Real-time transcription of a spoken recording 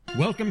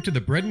Welcome to the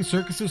Bread and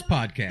Circuses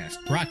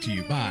podcast, brought to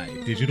you by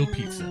Digital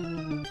Pizza,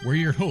 where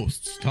your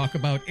hosts talk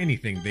about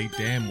anything they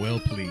damn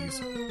well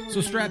please. So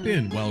strap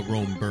in while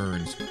Rome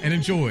burns and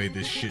enjoy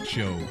this shit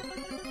show.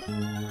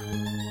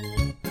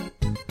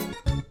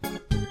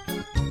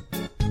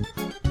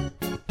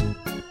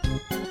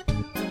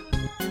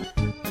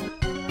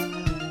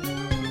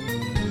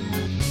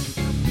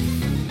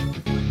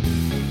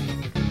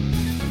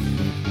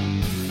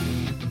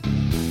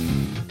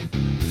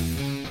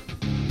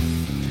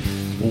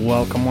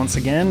 Welcome once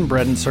again,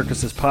 Bread and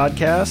Circuses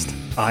podcast.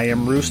 I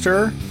am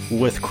Rooster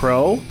with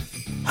Crow.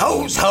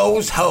 Hose,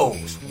 hose,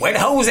 hose. Where the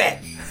hose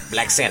at?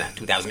 Black Santa,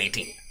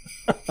 2018.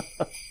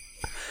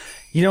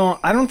 You know,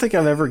 I don't think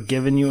I've ever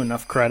given you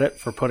enough credit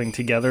for putting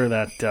together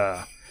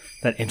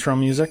that intro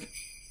music.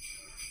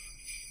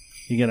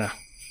 You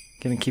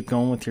gonna keep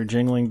going with your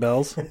jingling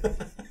bells?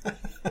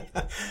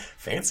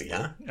 Fancy,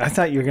 huh? I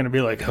thought you were gonna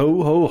be like,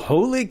 ho ho,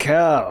 holy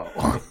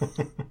cow!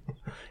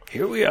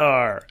 Here we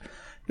are.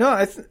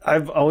 No,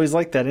 I've always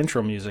liked that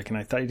intro music, and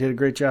I thought you did a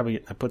great job of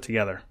getting it put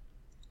together.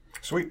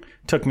 Sweet.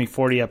 Took me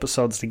 40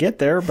 episodes to get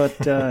there,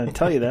 but I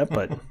tell you that,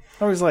 but I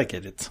always like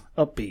it. It's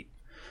upbeat.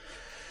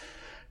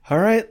 All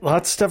right,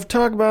 lots of stuff to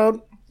talk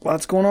about.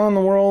 Lots going on in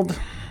the world.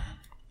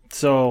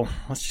 So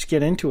let's just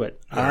get into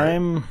it.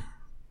 Right.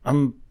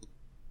 I'm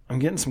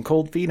getting some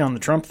cold feet on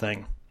the Trump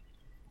thing.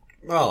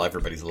 Well,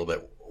 everybody's a little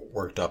bit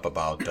worked up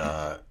about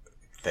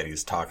that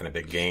he's talking a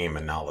big game,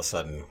 and all of a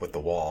sudden with the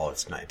wall,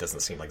 it doesn't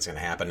seem like it's going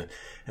to happen.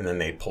 And then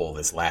they pull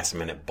this last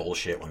minute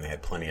bullshit when they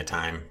had plenty of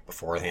time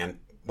beforehand,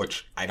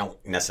 which I don't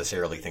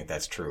necessarily think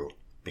that's true,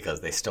 because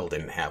they still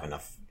didn't have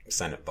enough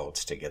Senate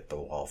votes to get the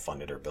wall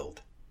funded or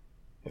built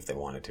if they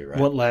wanted to, right?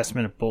 What last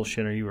minute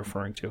bullshit are you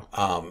referring to?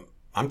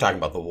 I'm talking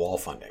about the wall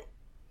funding.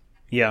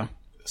 Yeah.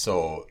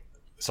 So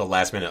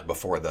last minute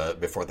before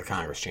the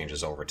Congress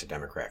changes over to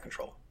Democrat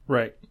control.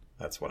 Right.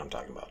 That's what I'm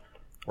talking about.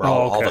 Where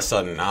all of a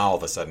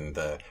sudden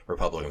the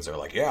Republicans are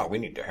like, yeah, we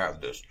need to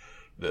have this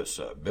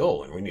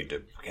bill, and we need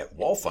to get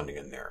wall funding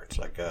in there. It's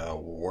like,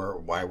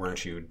 why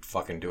weren't you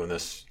fucking doing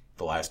this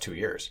the last 2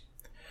 years?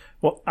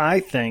 Well,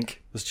 I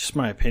think, it's just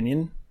my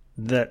opinion,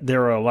 that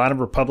there are a lot of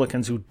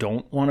Republicans who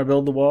don't want to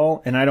build the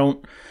wall, and I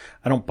don't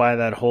buy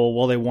that whole,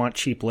 well, they want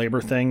cheap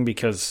labor thing,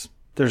 because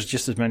there's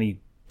just as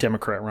many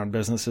Democrat-run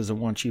businesses that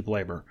want cheap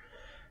labor.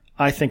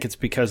 I think it's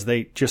because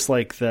they, just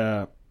like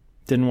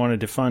didn't want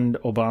to defund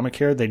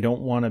Obamacare, they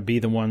don't want to be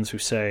the ones who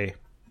say,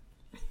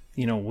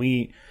 you know,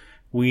 we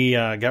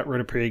got rid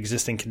of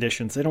pre-existing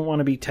conditions. They don't want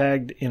to be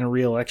tagged in a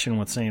re-election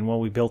with saying, well,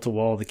 we built a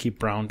wall to keep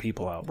brown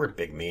people out. We're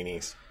big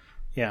meanies.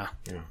 Yeah.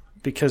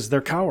 Because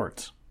they're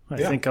cowards. I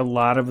think a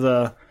lot of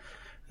the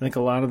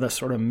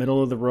sort of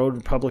middle of the road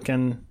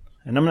Republican,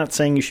 and I'm not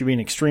saying you should be an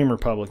extreme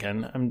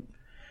Republican.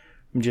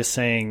 I'm just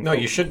saying. No,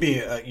 you should be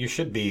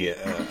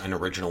an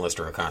originalist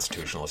or a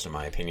constitutionalist, in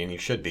my opinion. You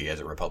should be as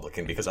a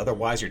Republican, because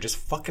otherwise you're just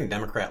fucking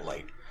Democrat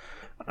light.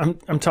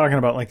 I'm talking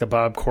about like the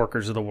Bob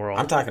Corkers of the world.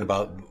 I'm talking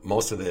about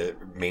most of the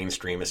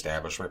mainstream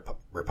establishment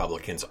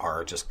Republicans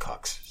are just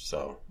cucks.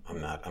 So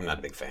I'm not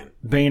a big fan.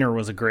 Boehner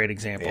was a great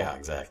example. Yeah,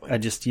 exactly. I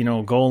just,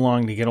 go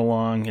along to get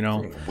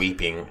along,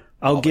 Weeping.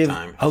 I'll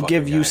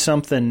give you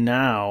something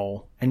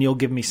now, and you'll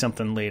give me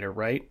something later,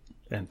 right?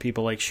 And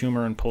people like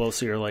Schumer and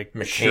Pelosi are like,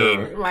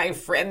 McCain, sure. My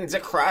friends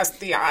across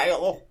the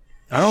aisle.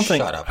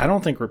 Shut up. I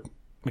don't think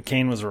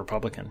McCain was a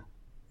Republican.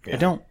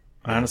 Yeah.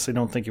 I honestly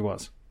don't think he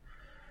was.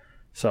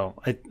 So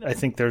I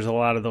think there's a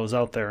lot of those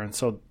out there. And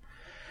so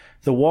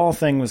the wall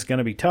thing was going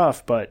to be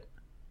tough, but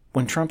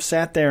when Trump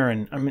sat there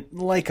and, I mean,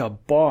 like a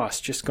boss,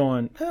 just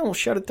going, we'll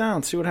shut it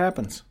down, see what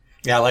happens.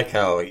 Yeah, I like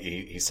how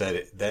he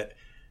said that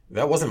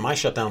wasn't my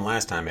shutdown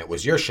last time. It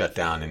was your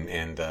shutdown.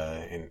 And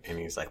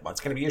he's like, well, it's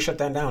going to be your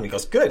shutdown now. And he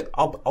goes, good,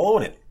 I'll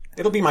own it.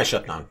 It'll be my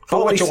shutdown.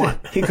 Call it what you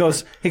want. He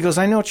goes,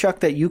 I know, Chuck,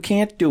 that you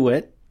can't do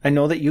it. I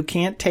know that you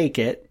can't take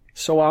it.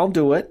 So I'll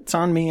do it. It's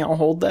on me. I'll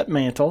hold that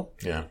mantle.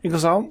 Yeah. He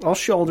goes, I'll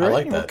shoulder it. I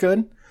like that.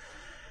 Good.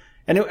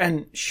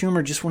 And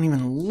Schumer just wouldn't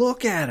even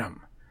look at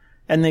him.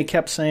 And they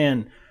kept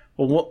saying,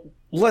 well,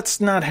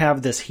 let's not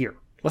have this here.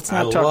 Let's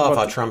not talk about. I love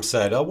how Trump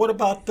said, what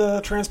about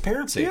the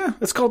transparency? Yeah,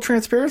 it's called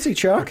transparency,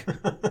 Chuck.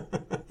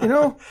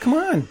 Come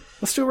on.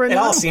 Let's do it right now. It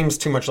all seems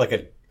too much like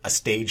a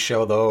stage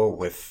show, though,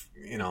 with,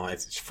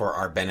 it's for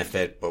our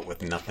benefit, but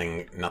with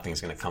nothing's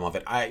going to come of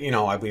it.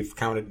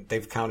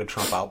 They've counted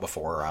Trump out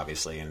before,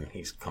 obviously, and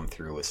he's come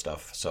through with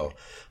stuff. So,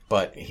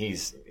 but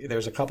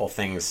there's a couple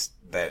things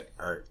that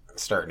are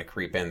starting to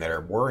creep in that are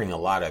worrying a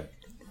lot of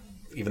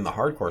even the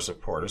hardcore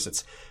supporters.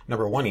 It's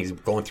number one, he's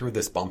going through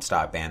this bump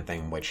stock ban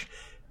thing, which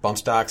bump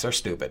stocks are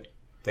stupid.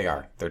 They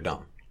are. They're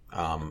dumb.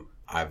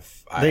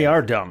 They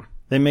are dumb.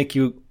 They make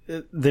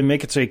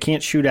it so you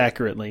can't shoot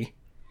accurately.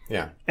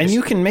 Yeah. And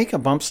you can make a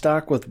bump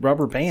stock with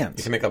rubber bands.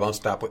 You can make a bump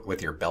stock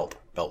with your belt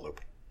loop.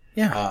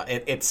 Yeah.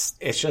 It's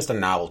just a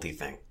novelty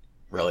thing,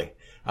 really.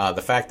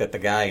 The fact that the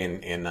guy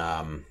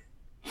in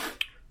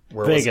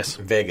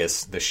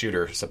Vegas, the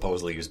shooter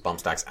supposedly used bump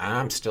stocks.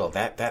 I'm still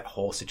that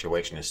whole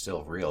situation is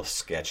still real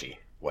sketchy.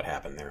 what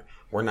happened there.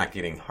 We're not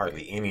getting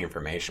hardly any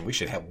information. We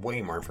should have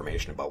way more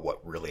information about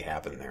what really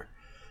happened there,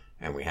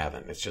 and we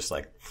haven't. It's just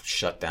like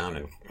shut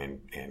down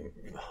and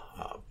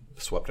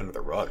swept under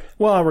the rug.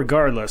 Well,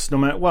 regardless,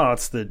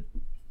 it's the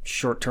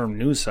short-term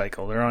news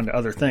cycle. They're on to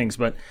other things,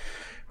 but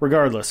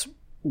regardless,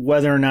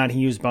 whether or not he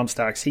used bump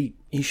stocks, he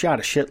shot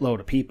a shitload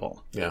of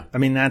people. Yeah, I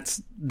mean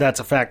that's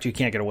a fact you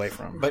can't get away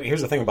from. But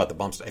here's the thing about the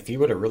bump stocks: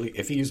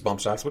 if he used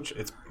bump stocks, which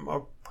it's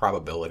a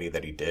probability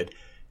that he did,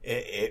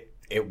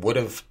 it would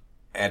have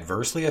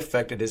adversely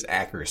affected his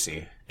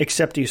accuracy.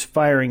 Except he's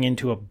firing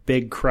into a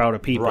big crowd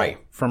of people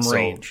from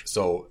range.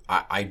 So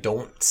I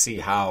don't see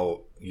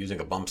how using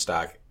a bump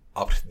stock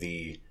upped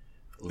the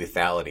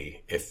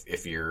lethality.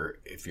 If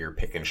you're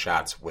picking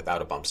shots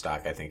without a bump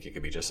stock, I think you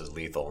could be just as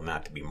lethal.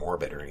 Not to be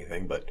morbid or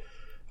anything, but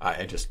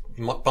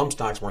bump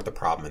stocks weren't the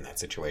problem in that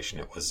situation.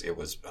 It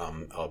was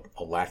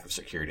a lack of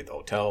security at the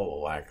hotel, a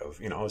lack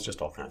of it was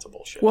just all kinds of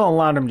bullshit. Well,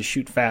 allowed him to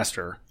shoot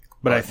faster.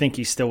 But I think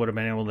he still would have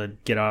been able to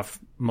get off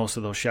most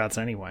of those shots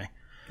anyway.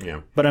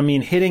 Yeah. But, I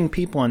mean, hitting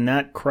people in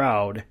that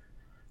crowd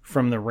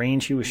from the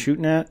range he was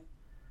shooting at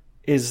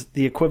is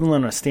the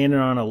equivalent of standing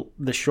on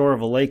the shore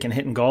of a lake and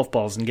hitting golf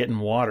balls and getting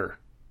water.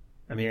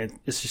 I mean,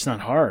 it's just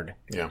not hard.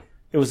 Yeah.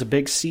 It was a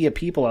big sea of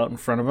people out in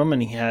front of him,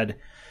 and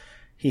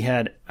he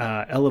had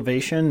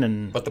elevation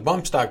and... But the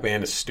bump stock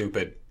ban is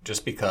stupid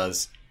just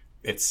because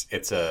it's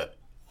a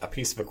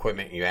piece of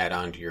equipment you add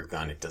onto your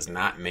gun. It does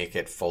not make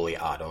it fully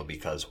auto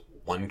because...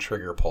 one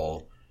trigger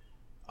pull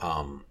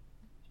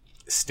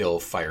still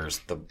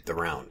fires the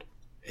round.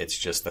 It's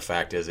just the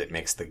fact is it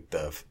makes the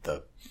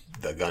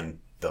gun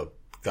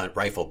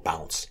rifle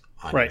bounce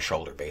on your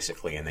shoulder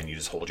basically, and then you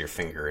just hold your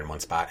finger in one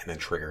spot and then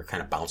trigger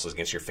kind of bounces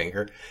against your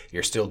finger.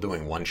 You're still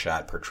doing one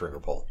shot per trigger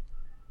pull.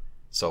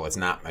 So it's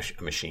not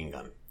a machine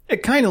gun.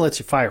 It kind of lets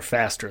you fire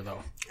faster,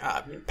 though.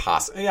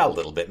 Possibly, yeah, a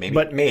little bit,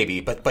 maybe,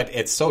 but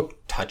it's so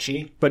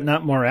touchy. But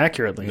not more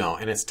accurately. No,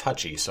 and it's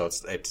touchy, so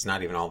it's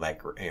not even all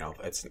that.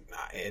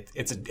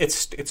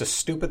 It's a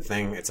stupid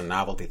thing. It's a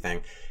novelty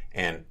thing,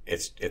 and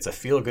it's a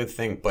feel good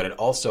thing. But it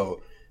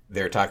also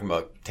they're talking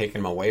about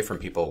taking them away from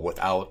people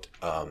without.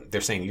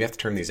 They're saying you have to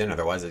turn these in,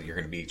 otherwise you're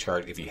going to be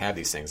charged. If you have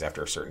these things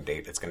after a certain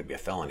date, it's going to be a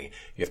felony.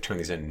 You have to turn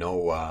these in,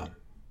 no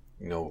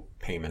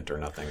payment or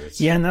nothing.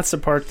 And that's the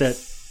part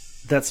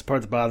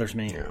that bothers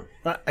me.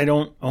 Yeah. I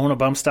don't own a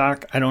bump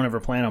stock. I don't ever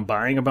plan on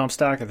buying a bump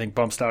stock. I think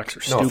bump stocks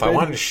are stupid. No, if I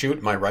wanted to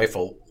shoot my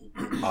rifle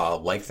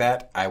like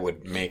that, I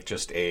would make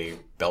just a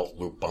belt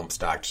loop bump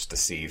stock just to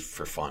see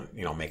for fun.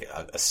 Make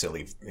a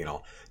silly,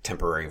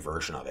 temporary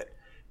version of it.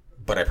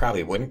 But I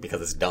probably wouldn't because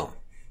it's dumb.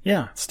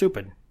 Yeah, it's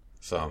stupid.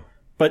 So,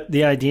 but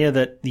the idea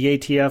that the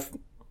ATF,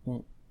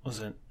 was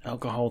it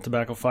alcohol,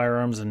 tobacco,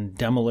 firearms, and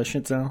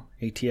demolitions now?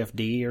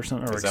 ATFD or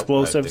something? Or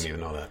explosives? I didn't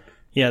even know that.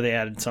 Yeah, they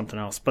added something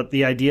else. But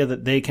the idea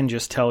that they can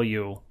just tell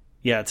you,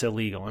 yeah, it's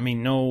illegal. I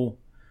mean, no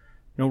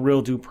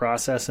real due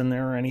process in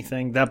there or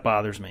anything. That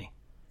bothers me.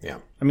 Yeah.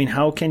 I mean,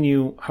 how can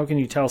you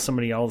tell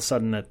somebody all of a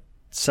sudden that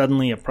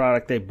suddenly a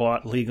product they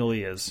bought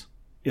legally is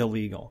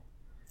illegal?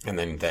 And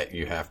then that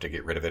you have to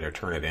get rid of it or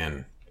turn it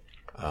in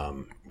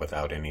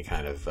without any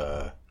kind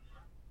of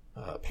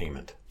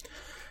payment.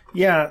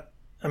 Yeah,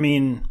 I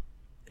mean,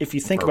 if you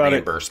think about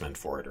reimbursement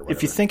for it or whatever.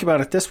 If you think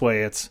about it this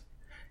way, it's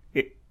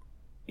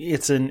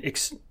an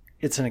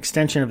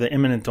extension of the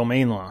eminent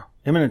domain law.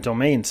 Eminent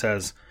domain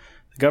says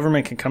the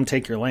government can come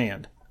take your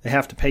land. They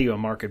have to pay you a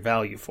market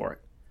value for it.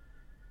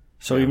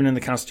 So even in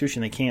the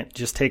Constitution, they can't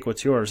just take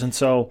what's yours. And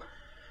so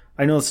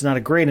I know it's not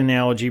a great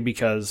analogy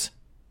because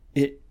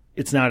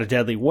it's not a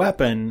deadly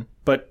weapon,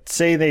 but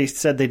say they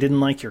said they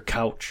didn't like your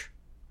couch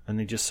and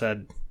they just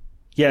said,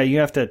 yeah, you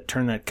have to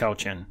turn that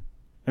couch in.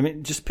 I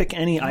mean, just pick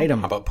any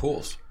item. How about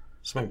pools?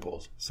 Swimming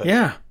pools. So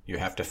yeah. You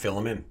have to fill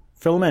them in.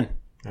 Fill them in.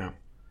 Yeah.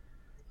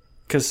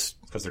 Because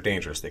they're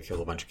dangerous. They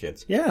kill a bunch of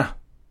kids. Yeah.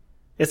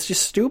 It's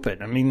just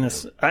stupid. I mean,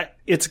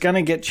 it's going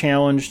to get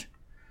challenged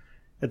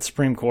at the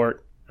Supreme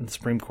Court, and the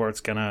Supreme Court's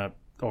going to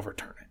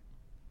overturn it.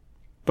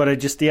 But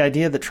the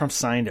idea that Trump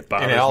signed it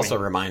bothers me. And it also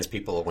reminds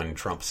people when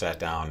Trump sat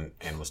down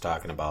and was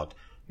talking about,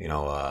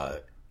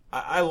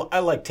 I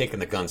like taking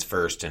the guns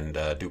first and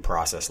due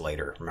process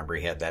later. Remember,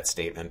 he had that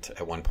statement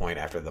at one point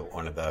after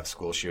one of the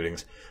school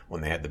shootings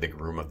when they had the big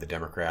room of the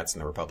Democrats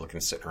and the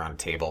Republicans sitting around a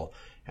table,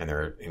 and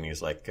he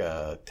was like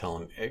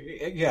telling,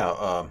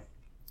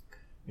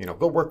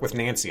 go work with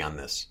Nancy on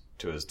this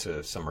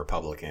to some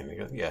Republican. He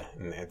goes, yeah,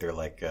 and they're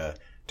like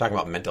talking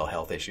about mental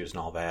health issues and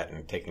all that,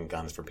 and taking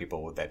guns from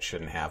people that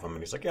shouldn't have them.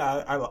 And he's like,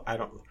 yeah, I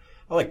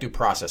like due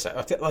process.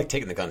 I like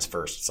taking the guns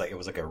first. It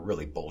was like a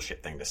really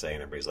bullshit thing to say,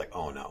 and everybody's like,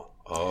 oh no,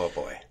 oh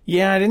boy.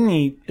 Yeah,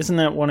 isn't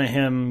that one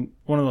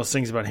of those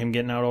things about him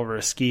getting out over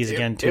his skis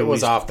again too? It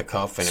was off the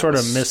cuff and sort it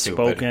of was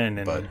misspoken,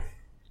 stupid, but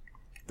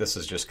this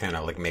is just kind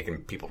of like making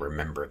people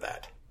remember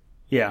that.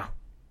 Yeah.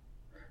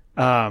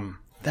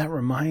 That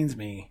reminds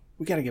me,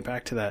 we got to get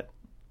back to that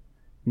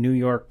New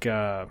York,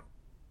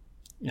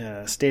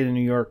 state of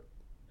New York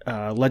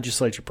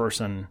legislature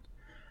person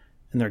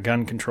and their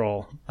gun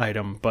control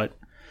item, but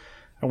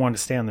I wanted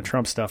to stay on the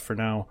Trump stuff for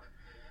now.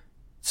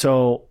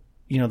 So,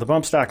 the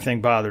bump stock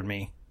thing bothered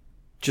me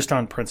just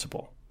on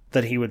principle,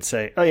 that he would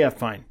say, oh yeah,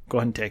 fine, go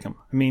ahead and take him.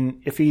 I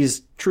mean, if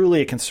he's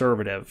truly a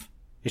conservative,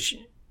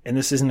 and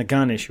this isn't a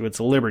gun issue, it's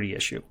a liberty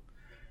issue,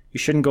 you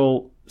shouldn't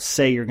go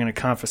say you're going to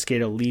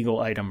confiscate a legal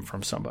item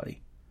from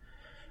somebody.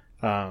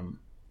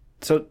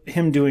 So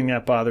him doing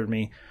that bothered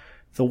me.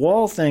 The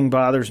wall thing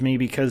bothers me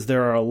because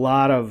there are a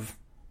lot of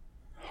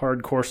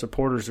hardcore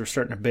supporters who are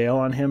starting to bail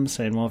on him,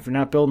 saying, well, if you're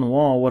not building the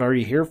wall, what are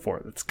you here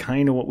for? That's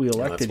kind of what we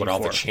elected you for. That's what all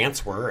the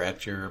chants were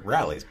at your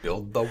rallies.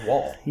 Build the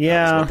wall.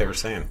 Yeah. That's what they were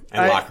saying.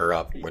 And lock her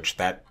up, which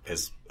that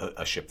is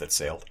a ship that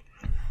sailed.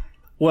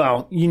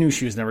 Well, you knew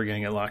she was never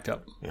going to get locked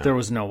up. Yeah. There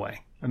was no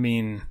way. I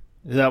mean,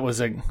 that was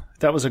a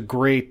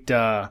great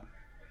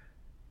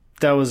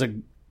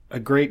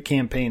great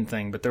campaign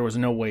thing, but there was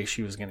no way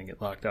she was going to get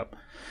locked up.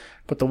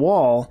 But the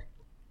wall,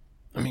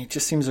 I mean, it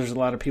just seems there's a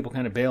lot of people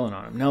kind of bailing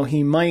on him. Now,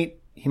 he might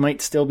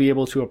still be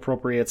able to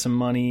appropriate some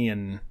money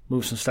and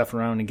move some stuff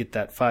around and get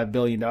that $5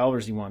 billion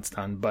he wants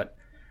done. But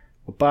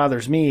what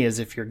bothers me is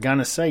if you're going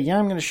to say, yeah,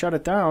 I'm going to shut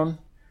it down,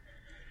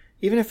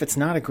 even if it's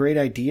not a great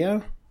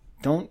idea,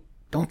 don't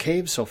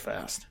cave so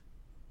fast.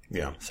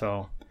 Yeah.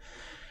 So,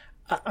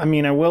 I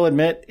mean, I will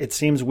admit it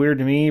seems weird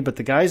to me, but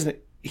the guy's,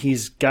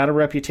 he's got a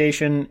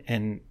reputation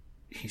and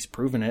he's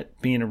proven it,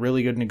 being a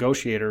really good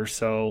negotiator.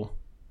 So,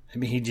 I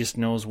mean, he just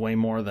knows way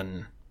more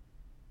than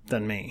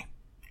me.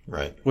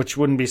 Right. Which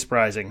wouldn't be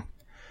surprising.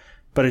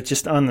 But it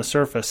just on the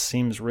surface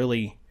seems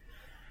really...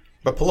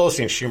 But Pelosi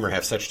and Schumer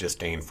have such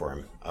disdain for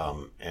him,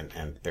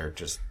 and they're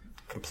just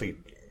complete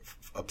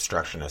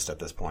obstructionists at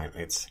this point.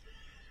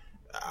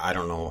 I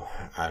don't know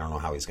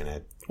how he's going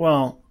to...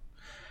 Well,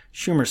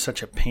 Schumer's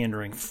such a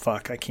pandering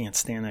fuck. I can't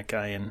stand that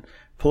guy. And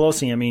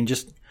Pelosi, I mean,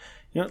 just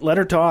let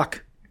her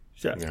talk.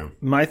 Yeah.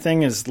 My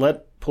thing is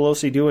let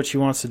Pelosi do what she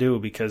wants to do,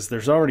 because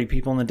there's already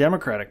people in the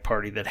Democratic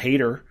Party that hate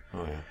her.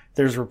 Oh, yeah.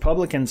 There's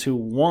Republicans who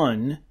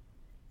won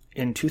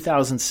in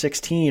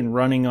 2016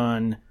 running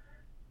on,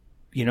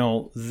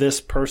 this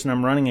person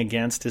I'm running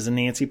against is a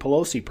Nancy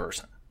Pelosi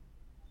person.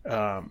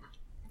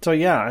 So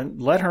yeah,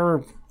 let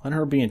her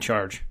be in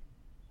charge.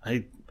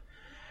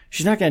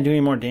 She's not going to do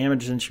any more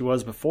damage than she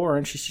was before,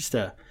 and she's just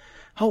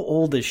how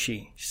old is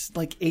she? She's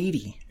like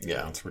 80.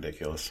 Yeah, it's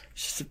ridiculous.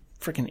 She's a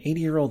freaking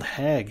 80-year-old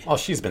hag. Oh,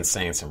 she's been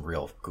saying some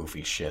real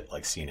goofy shit,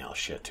 like senile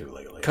shit too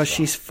lately. Because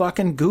she's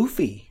fucking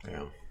goofy.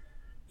 Yeah.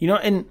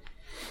 And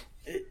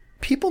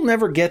people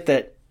never get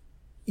that,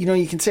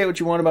 you can say what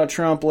you want about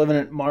Trump living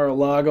at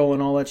Mar-a-Lago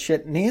and all that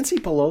shit. Nancy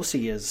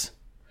Pelosi is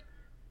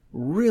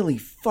really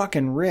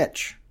fucking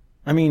rich.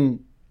 I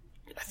mean,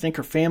 I think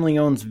her family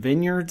owns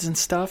vineyards and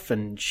stuff,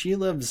 and she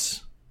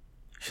lives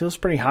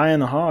pretty high on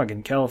the hog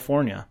in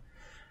California.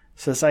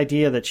 So this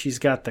idea that she's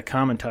got the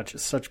common touch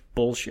is such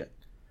bullshit.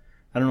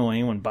 I don't know why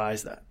anyone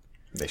buys that.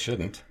 They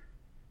shouldn't.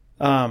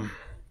 But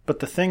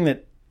the thing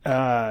that,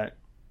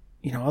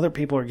 other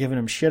people are giving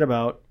him shit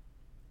about,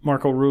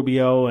 Marco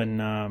Rubio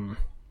and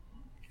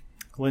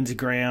Lindsey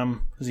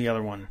Graham is the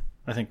other one.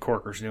 I think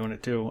Corker's doing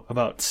it too,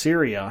 about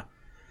Syria.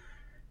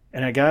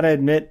 And I got to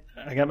admit,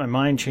 I got my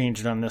mind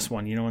changed on this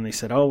one. When they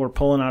said, oh, we're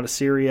pulling out of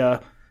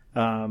Syria,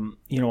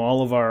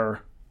 all of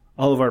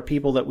our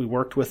people that we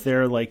worked with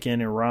there, like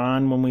in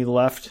Iran when we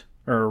left,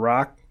 or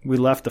Iraq, we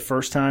left the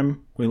first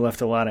time. We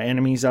left a lot of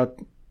enemies out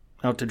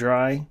to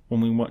dry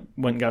when we went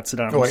and got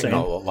Saddam Hussein.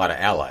 No, a lot of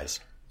allies.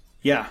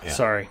 Yeah.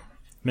 Sorry.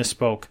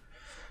 Misspoke.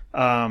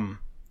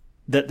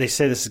 That they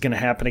say this is going to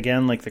happen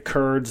again, like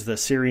the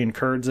Syrian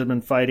Kurds that have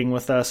been fighting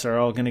with us are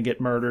all going to get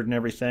murdered and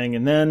everything.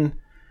 And then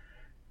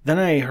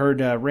I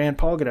heard Rand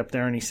Paul get up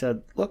there and he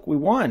said, look, we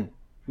won.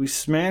 We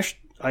smashed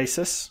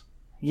ISIS.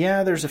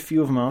 Yeah, there's a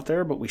few of them out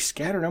there, but we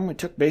scattered them. We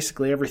took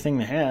basically everything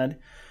they had.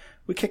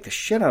 We kicked the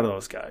shit out of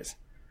those guys.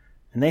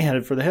 And they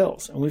headed for the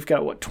hills. And we've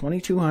got,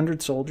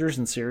 2,200 soldiers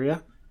in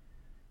Syria?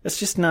 It's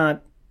just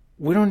not...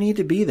 We don't need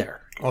to be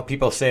there. Well,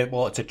 people say,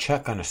 it's a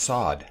check on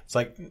Assad. It's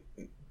like,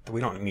 we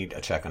don't need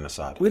a check on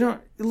Assad. We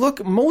don't...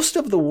 Look, most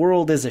of the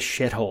world is a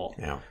shithole.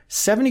 Yeah.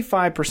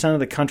 75% of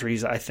the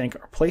countries, I think,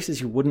 are places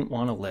you wouldn't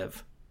want to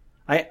live.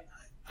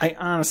 I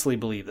honestly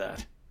believe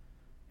that.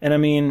 And I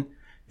mean,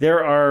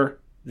 there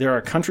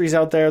are countries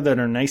out there that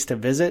are nice to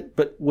visit,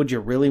 but would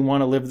you really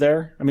want to live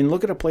there? I mean,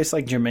 look at a place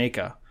like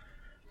Jamaica.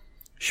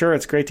 Sure,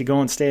 it's great to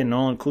go and stay in an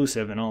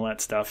all-inclusive and all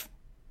that stuff.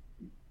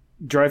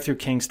 Drive through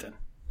Kingston.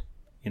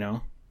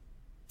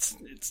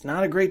 It's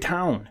not a great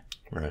town.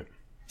 Right.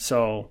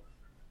 So,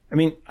 I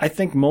mean, I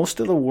think most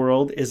of the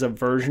world is a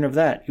version of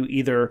that. You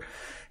either,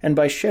 and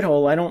by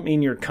shithole, I don't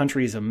mean your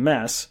country's a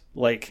mess,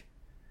 like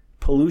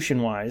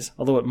pollution-wise,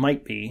 although it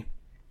might be.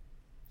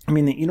 I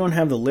mean, you don't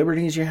have the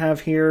liberties you have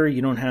here.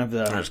 You don't have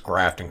the... There's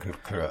graft and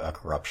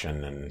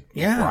corruption and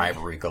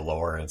bribery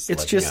galore. It's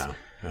like, just...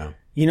 Yeah.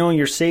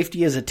 Your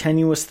safety is a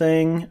tenuous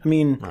thing. I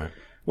mean, right.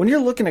 When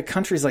you're looking at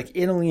countries like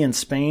Italy and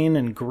Spain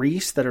and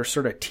Greece that are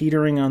sort of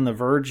teetering on the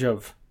verge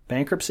of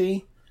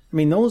bankruptcy, I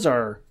mean, those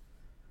are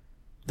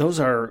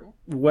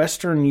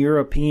Western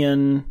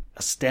European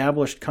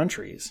established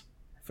countries.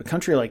 If a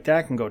country like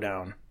that can go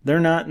down, they're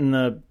not in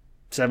the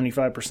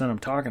 75% I'm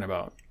talking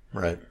about.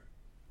 Right.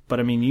 But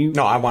I mean,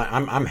 No,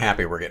 I'm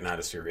happy we're getting out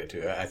of Syria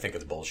too. I think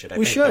it's bullshit.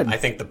 We should. I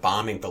think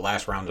the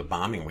last round of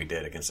bombing we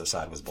did against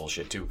Assad was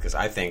bullshit too, because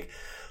I think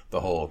the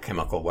whole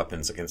chemical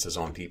weapons against his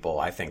own people,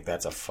 I think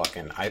that's a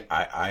fucking...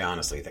 I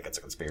honestly think it's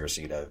a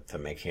conspiracy to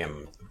make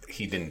him...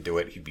 He didn't do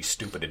it. He'd be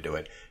stupid to do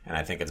it. And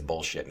I think it's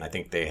bullshit. And I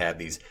think they had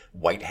these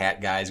white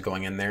hat guys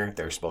going in there.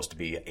 They're supposed to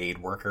be aid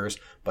workers,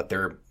 but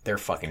they're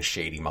fucking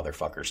shady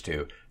motherfuckers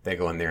too. They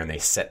go in there and they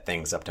set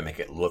things up to make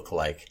it look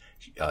like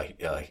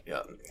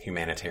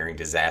humanitarian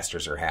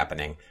disasters are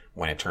happening,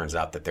 when it turns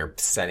out that they're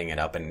setting it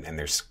up and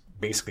there's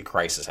basically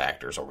crisis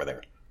actors over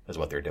there. Is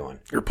what they're doing.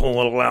 You're pulling a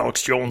little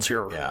Alex Jones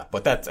here. Yeah,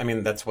 but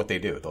that's what they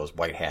do, those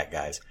white hat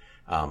guys.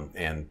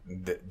 And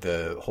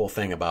the whole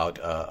thing about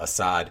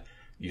Assad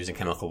using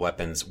chemical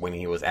weapons when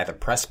he was at the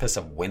precipice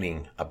of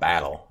winning a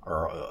battle,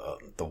 or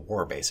the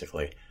war,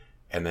 basically.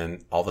 And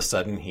then all of a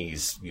sudden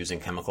he's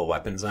using chemical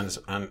weapons on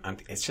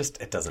it's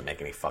just, it doesn't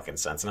make any fucking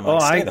sense. And I'm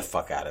like, stay the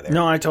fuck out of there.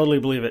 No, I totally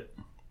believe it.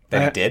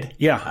 That he did?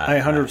 Yeah, I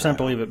 100%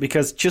 believe it.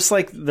 Because just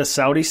like the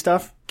Saudi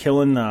stuff,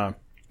 killing the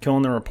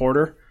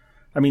reporter,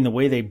 I mean, the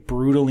way they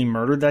brutally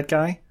murdered that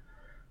guy,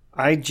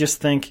 I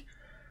think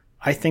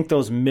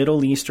those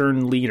Middle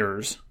Eastern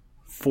leaders,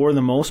 for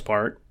the most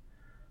part,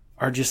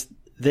 are just,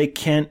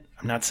 I'm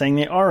not saying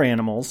they are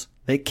animals,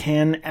 they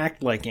can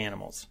act like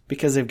animals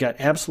because they've got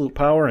absolute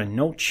power and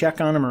no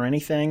check on them or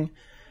anything.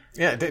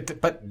 Yeah,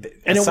 but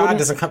Assad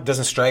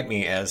doesn't strike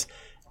me as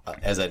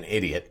an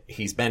idiot.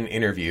 He's been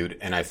interviewed,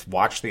 and I've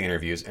watched the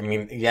interviews. I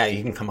mean, yeah,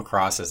 he can come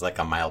across as like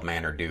a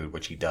mild-mannered dude,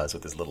 which he does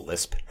with his little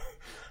lisp,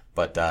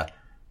 but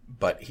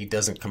he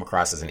doesn't come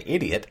across as an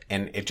idiot,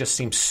 and it just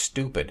seems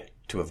stupid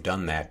to have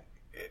done that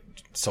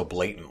so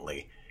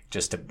blatantly,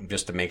 just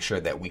to make sure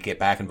that we get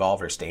back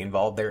involved or stay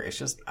involved there. It's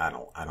just, I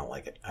don't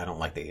like it. I don't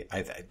like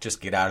just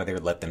get out of there,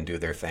 let them do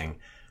their thing.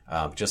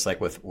 Just like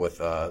with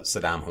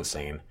Saddam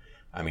Hussein.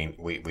 I mean,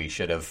 we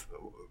should have,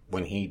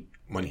 when he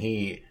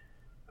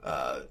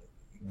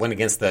went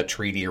against the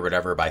treaty or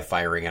whatever by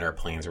firing at our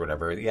planes or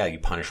whatever, yeah, you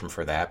punish him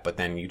for that, but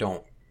then you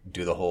don't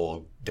do the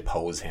whole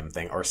depose him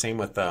thing. Or same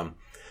with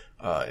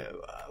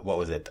what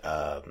was it?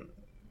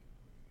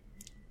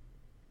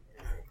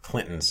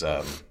 Clinton's.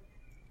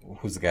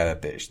 Who's the guy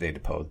that they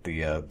deposed?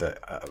 The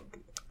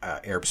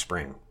Arab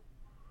Spring.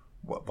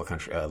 What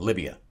country?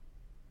 Libya.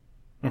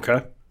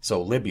 Okay.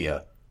 So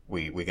Libya,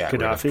 we got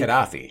rid of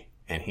Gaddafi,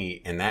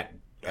 and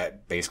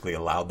that basically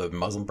allowed the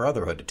Muslim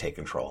Brotherhood to take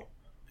control.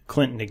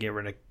 Clinton to get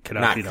rid of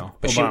Gaddafi, though.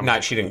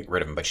 But she didn't get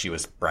rid of him, but she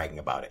was bragging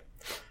about it.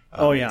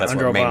 That's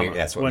under what Obama. Made me,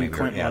 that's what when made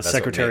Clinton me, was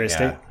Secretary of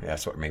State. Yeah,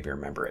 that's what made me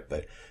remember it.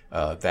 But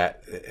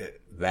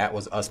that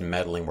was us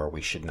meddling where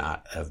we should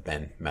not have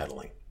been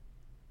meddling.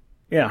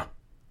 Yeah.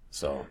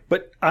 So,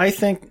 but I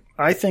think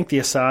the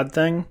Assad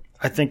thing,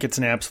 I think it's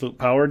an absolute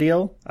power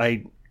deal.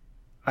 I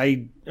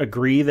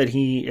agree that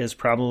he is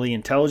probably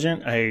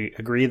intelligent. I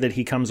agree that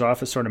he comes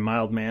off as sort of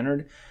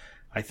mild-mannered.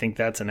 I think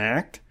that's an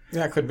act.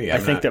 Yeah, it could be. I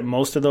think that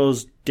most of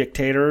those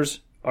dictators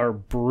are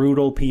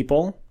brutal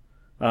people.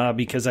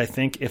 Because I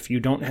think if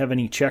you don't have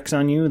any checks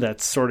on you,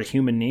 that's sort of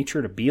human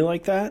nature to be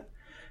like that.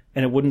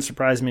 And it wouldn't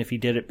surprise me if he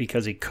did it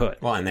because he could.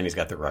 Well, and then he's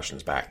got the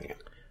Russians backing him.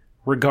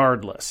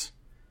 Regardless,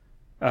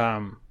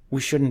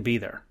 we shouldn't be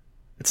there.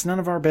 It's none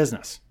of our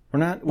business.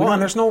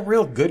 There's no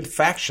real good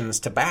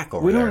factions to back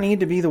over there. We don't need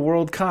to be the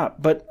World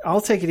Cup, but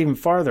I'll take it even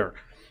farther.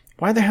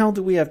 Why the hell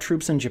do we have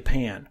troops in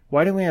Japan?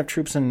 Why do we have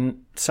troops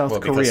in South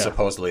Korea? Because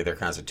supposedly their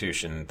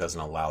constitution doesn't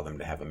allow them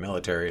to have a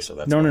military, so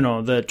that's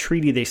No. The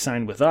treaty they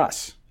signed with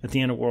us at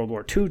the end of World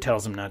War II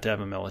tells them not to have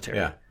a military.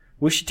 Yeah.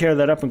 We should tear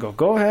that up and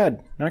go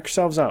ahead, knock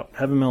yourselves out,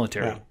 have a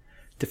military. Yeah.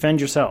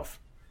 Defend yourself.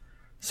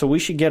 So we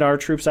should get our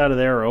troops out of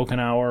there, or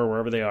Okinawa, or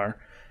wherever they are.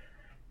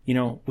 You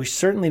know, we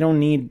certainly don't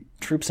need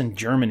troops in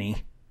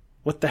Germany.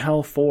 What the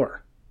hell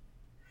for?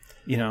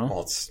 You know?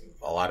 Well,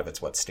 a lot of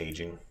it's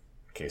staging, in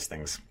case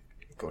things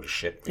go to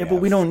shit.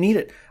 But we don't need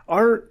it.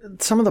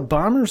 Some of the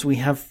bombers we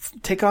have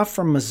take off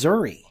from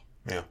Missouri.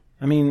 Yeah.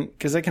 I mean,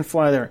 because they can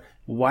fly there.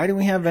 Why do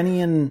we have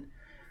any in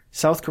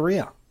South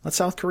Korea? Let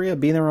South Korea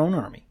be their own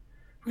army.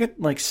 We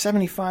got like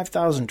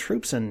 75,000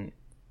 troops in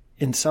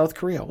South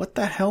Korea. What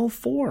the hell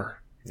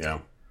for? Yeah.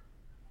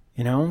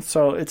 You know,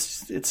 so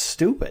it's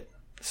stupid.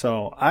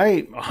 So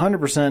I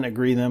 100%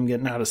 agree them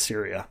getting out of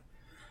Syria.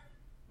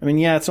 I mean,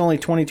 yeah, it's only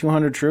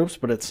 2,200 troops,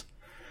 but it's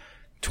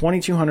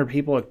 2,200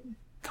 people that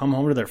come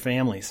home to their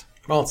families.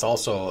 Well, it's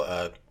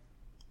also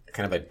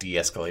kind of a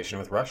de-escalation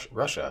with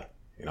Russia.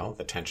 You know,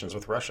 the tensions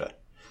with Russia.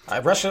 I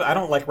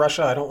don't like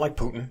Russia. I don't like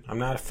Putin. I'm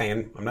not a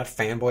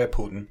fanboy of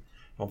Putin.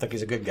 I don't think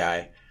he's a good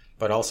guy.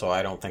 But also,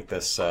 I don't think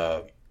this,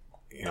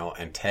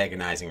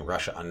 antagonizing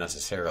Russia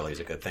unnecessarily is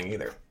a good thing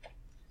either.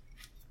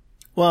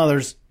 Well,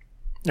 there's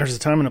a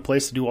time and a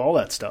place to do all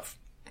that stuff.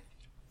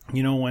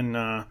 You know, when,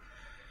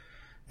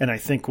 and I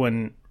think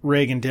when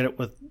Reagan did it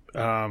with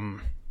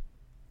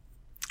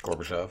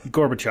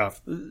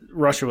Gorbachev,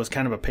 Russia was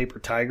kind of a paper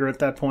tiger at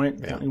that point.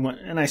 Yeah.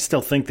 And I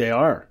still think they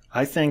are.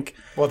 I think...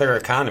 Well, their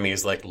economy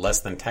is like less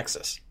than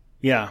Texas.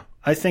 Yeah.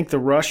 I think the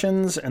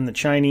Russians and the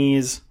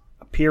Chinese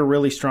appear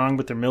really strong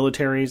with their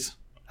militaries.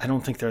 I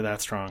don't think they're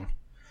that strong.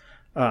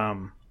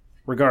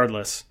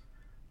 Regardless,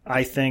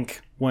 I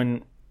think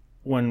when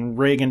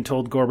Reagan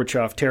told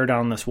Gorbachev, tear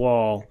down this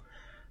wall,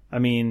 I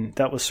mean,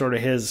 that was sort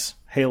of his,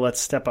 hey, let's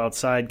step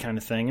outside kind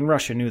of thing. And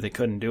Russia knew they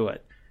couldn't do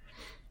it.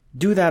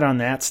 Do that on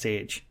that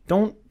stage.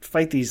 Don't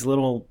fight these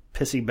little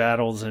pissy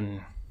battles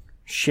in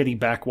shitty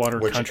backwater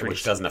countries.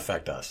 Which doesn't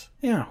affect us.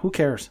 Yeah, who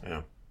cares?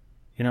 Yeah.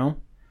 You know?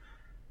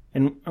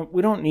 And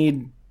we don't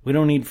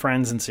need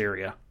friends in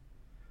Syria.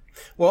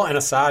 Well, and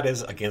Assad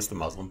is against the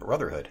Muslim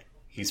Brotherhood.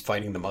 He's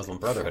fighting the Muslim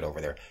Brotherhood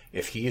over there.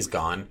 If he is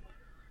gone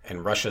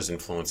and Russia's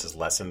influence is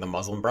lessened, the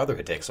Muslim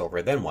Brotherhood takes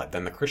over. Then what?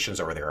 Then the Christians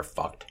over there are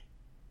fucked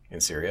in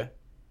Syria.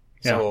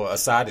 Yeah. So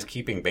Assad is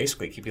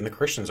basically keeping the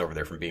Christians over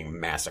there from being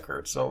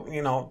massacred. So,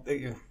 you know,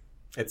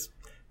 it's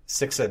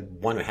 6 at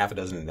one and half a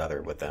dozen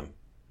another with them.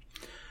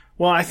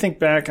 Well, I think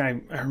back,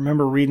 I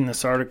remember reading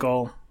this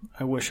article.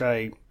 I wish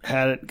I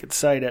had it, could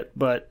cite it,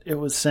 but it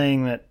was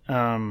saying that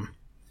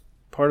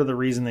part of the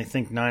reason they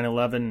think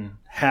 9/11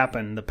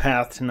 happened, the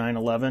path to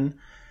 9/11,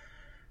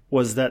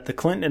 was that the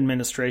Clinton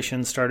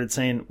administration started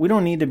saying, we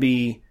don't need to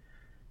be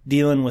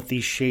dealing with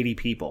these shady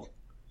people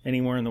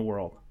anywhere in the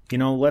world. You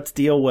know, let's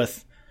deal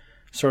with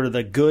sort of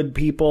the good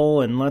people,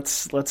 and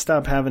let's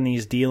stop having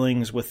these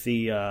dealings with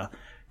the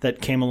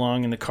that came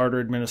along in the Carter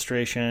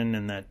administration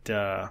and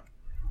that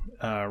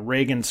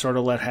Reagan sort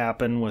of let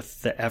happen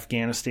with the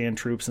Afghanistan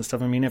troops and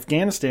stuff. I mean,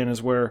 Afghanistan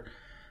is where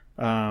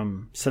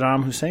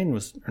Saddam Hussein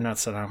was, or not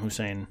Saddam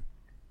Hussein.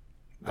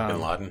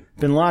 Bin Laden.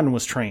 Bin Laden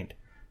was trained.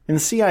 And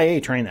the CIA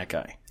trained that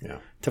guy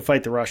to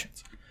fight the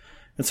Russians.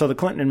 And so the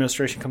Clinton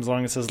administration comes along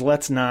and says,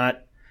 let's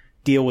not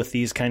deal with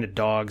these kind of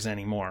dogs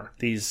anymore.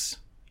 These,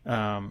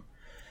 but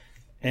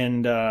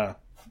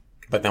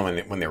then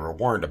when they were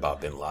warned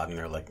about Bin Laden,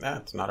 they're like, nah,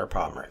 it's not our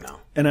problem right now.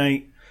 And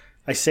I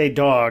say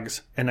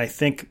dogs, and I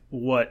think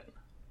what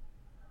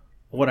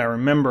I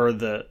remember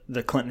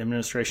the Clinton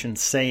administration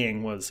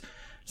saying was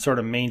sort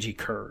of mangy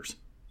curs,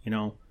 you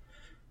know,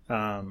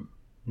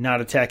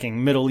 not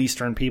attacking Middle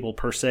Eastern people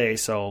per se,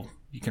 so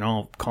you can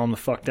all calm the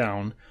fuck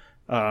down.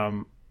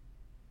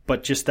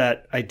 But just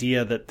that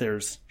idea that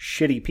there's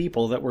shitty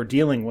people that we're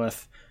dealing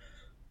with,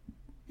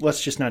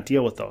 let's just not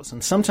deal with those.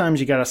 And sometimes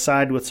you got to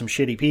side with some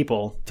shitty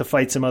people to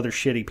fight some other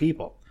shitty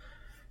people.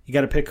 You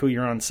got to pick who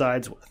you're on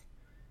sides with.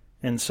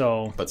 And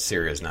so, but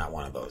Syria's not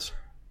one of those.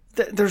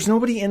 There's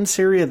nobody in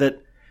Syria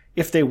that,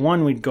 if they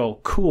won, we'd go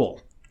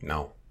cool.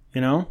 No,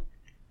 you know,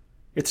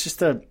 it's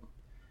just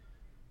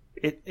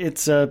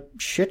it's a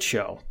shit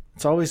show.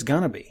 It's always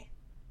gonna be.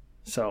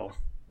 So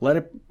let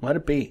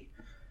it be.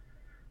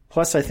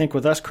 Plus, I think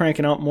with us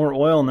cranking out more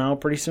oil now,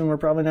 pretty soon we're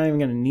probably not even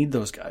going to need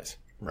those guys.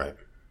 Right.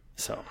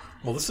 So,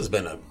 well, this has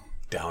been a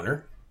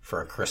downer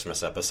for a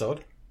Christmas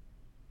episode.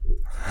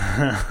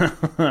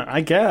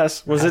 I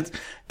guess. Was it?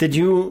 Did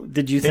you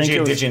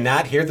think? Did you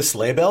not hear the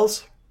sleigh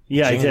bells?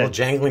 Yeah, I did.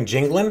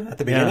 Jangling at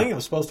the beginning. Yeah. It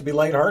was supposed to be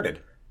lighthearted.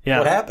 Yeah.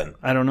 What happened?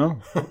 I don't know.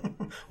 Well,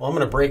 I'm going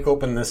to break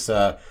open this.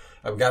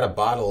 I've got a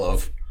bottle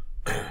of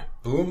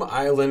Boom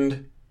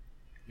Island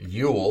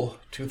Yule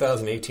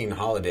 2018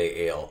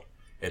 Holiday Ale.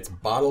 It's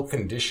bottle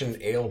conditioned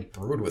ale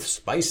brewed with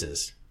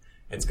spices.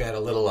 It's got a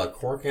little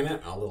cork in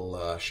it, a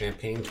little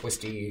champagne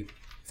twisty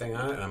thing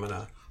on it. And I'm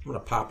gonna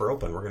pop her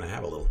open. We're gonna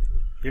have a little.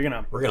 We're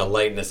gonna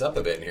lighten this up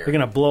a bit in here. You're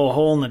gonna blow a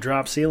hole in the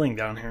drop ceiling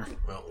down here.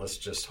 Well, let's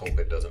just hope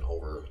it doesn't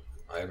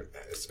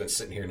it's been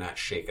sitting here not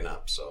shaken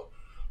up, so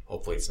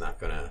hopefully it's not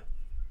gonna.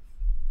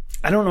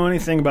 I don't know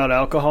anything about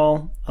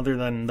alcohol other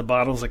than the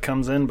bottles it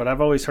comes in, but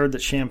I've always heard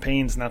that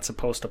champagne's not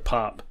supposed to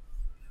pop.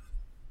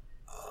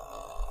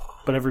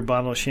 But every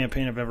bottle of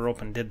champagne I've ever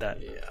opened did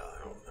that. Yeah,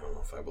 I don't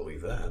know if I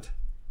believe that.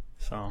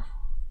 So, I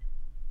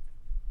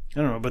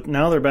don't know. But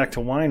now they're back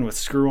to wine with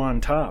screw-on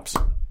tops.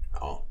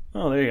 Oh,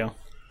 there you go.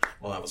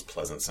 Well, that was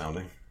pleasant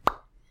sounding.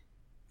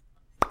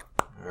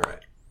 All right.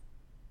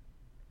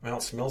 Well,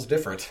 it smells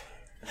different.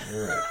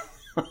 All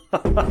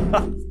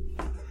right.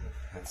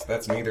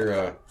 That's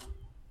neither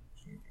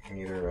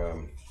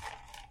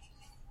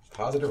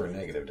positive or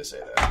negative to say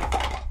that.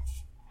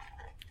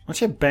 Why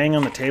don't you bang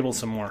on the table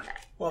some more?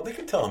 Well, they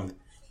can tell I'm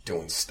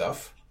doing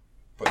stuff.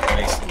 Put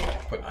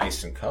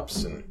ice in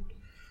cups and...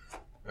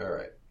 All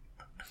right.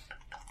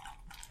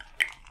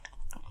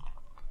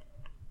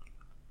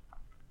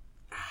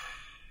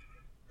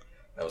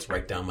 That was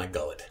right down my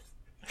gullet.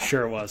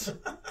 Sure it was.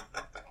 All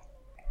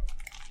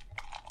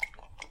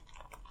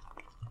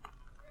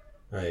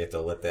right, you have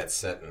to let that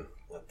set and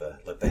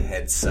let the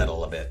head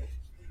settle a bit.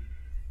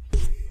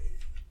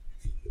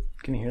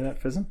 Can you hear that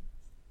fizzing?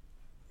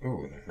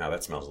 Ooh, now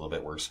that smells a little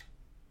bit worse.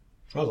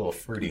 Smells a little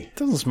fruity. It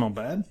doesn't smell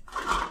bad.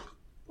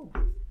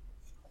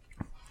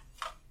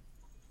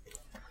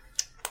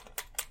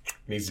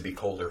 Needs to be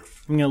colder.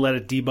 I'm going to let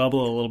it debubble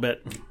a little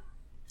bit.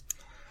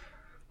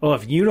 Oh,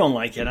 if you don't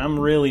like it, I'm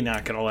really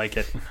not going to like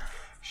it.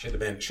 Should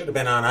have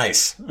been on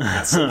ice.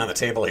 Not sitting on the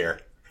table here.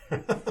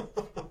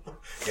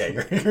 Yeah,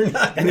 you're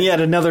not. And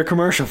yet another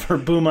commercial for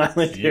Boom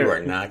Island here. You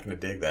are not going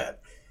to dig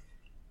that.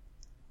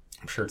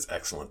 I'm sure it's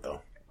excellent,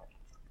 though.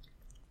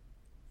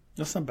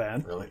 That's not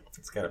bad. Really?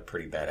 It's got a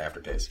pretty bad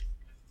aftertaste.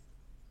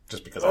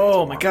 just because. I think it's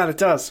Oh my warm. god, it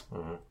does.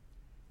 Mhm.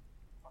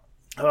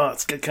 Oh,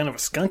 it's got kind of a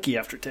skunky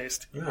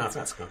aftertaste. No, it's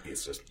not skunky.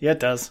 It's just Yeah, it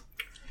does.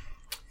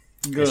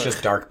 Good. it's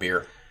just dark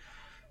beer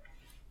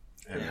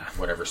and Yeah.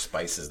 whatever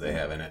spices they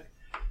have in it.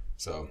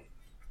 So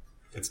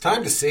it's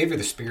time to savor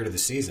the spirit of the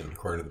season,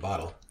 according to the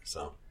bottle.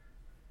 So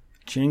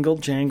Jingle,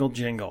 jangle,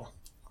 jingle.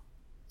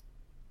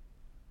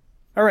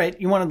 All right,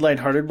 you wanted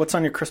lighthearted. What's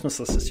on your Christmas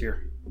list this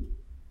year?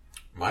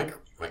 my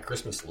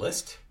Christmas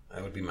list,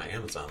 that would be my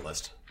Amazon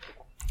list.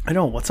 I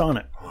know. What's on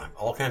it?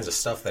 All kinds of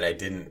stuff that I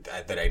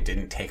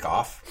didn't take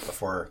off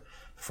before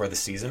the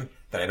season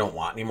that I don't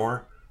want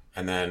anymore,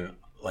 and then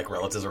like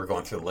relatives were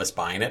going through the list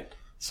buying it,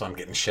 so I'm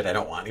getting shit I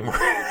don't want anymore.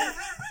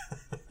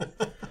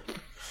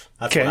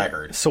 That's what I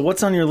heard. So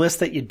what's on your list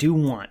that you do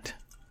want?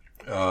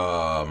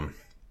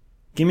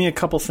 Give me a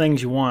couple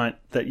things you want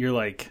that you're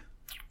like,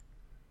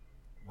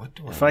 What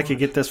do if I could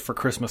get this for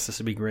Christmas, this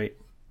would be great.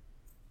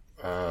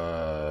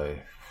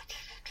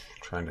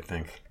 Trying to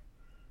think.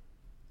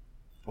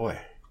 Boy,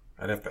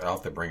 I'll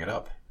have to bring it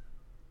up.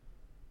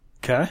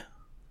 Okay.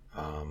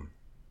 Um,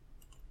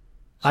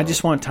 I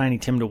just want Tiny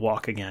Tim to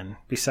walk again.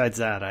 Besides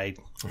that, I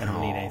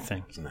don't need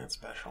anything. Isn't that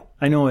special?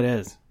 I know it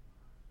is.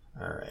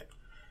 All right.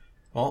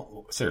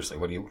 Well, seriously,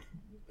 what do you?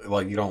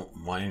 Well, you don't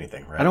want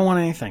anything, right? I don't want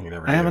anything. You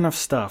never I have do. enough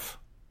stuff.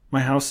 My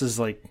house is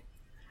like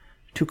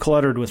too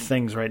cluttered with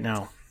things right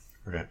now.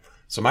 Okay.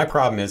 So my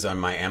problem is on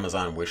my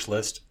Amazon wish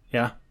list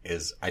Yeah.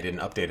 is I didn't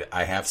update it.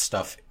 I have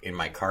stuff in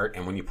my cart,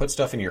 and when you put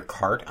stuff in your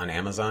cart on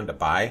Amazon to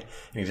buy,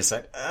 and you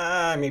decide,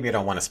 maybe I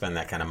don't want to spend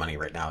that kind of money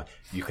right now,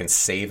 you can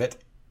save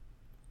it.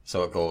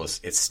 So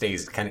it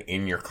stays kind of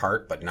in your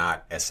cart, but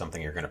not as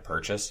something you're going to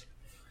purchase.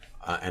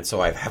 And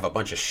so I have a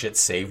bunch of shit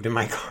saved in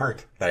my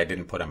cart that I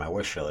didn't put on my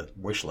wish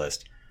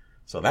list.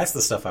 So that's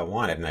the stuff I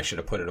wanted, and I should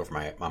have put it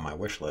on my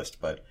wish list.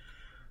 But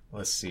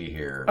let's see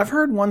here. I've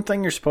heard one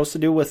thing you're supposed to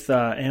do with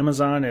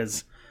Amazon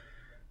is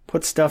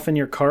put stuff in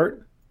your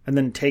cart and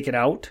then take it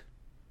out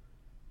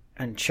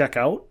and check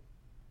out,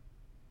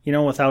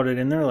 without it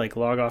in there, like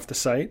log off the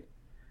site.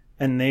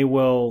 And they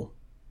will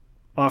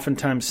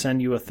oftentimes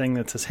send you a thing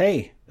that says,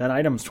 hey, that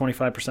item's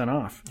 25%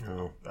 off.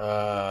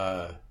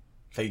 Oh,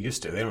 they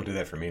used to. They don't do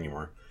that for me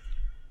anymore.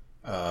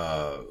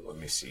 Let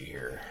me see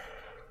here.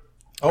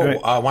 Oh, Right.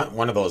 I want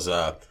one of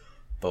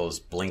those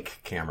Blink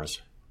cameras.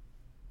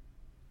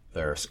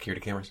 They're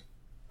security cameras.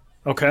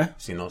 Okay.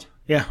 Seen those?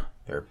 Yeah.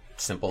 They're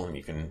simple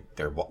and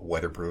they're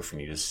weatherproof,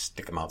 and you just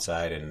stick them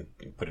outside and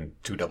you put in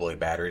 2 AA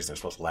batteries. They're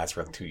supposed to last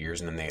for like 2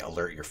 years, and then they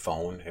alert your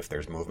phone if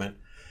there's movement.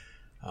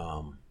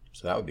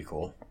 So that would be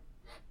cool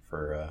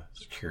for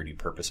security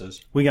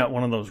purposes. We got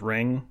one of those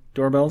Ring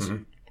doorbells.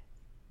 Mm-hmm.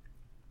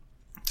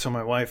 So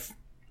my wife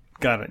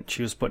got it and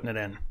she was putting it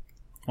in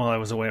while I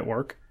was away at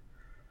work.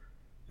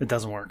 It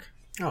doesn't work.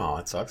 Oh,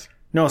 that sucks.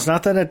 No, it's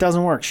not that it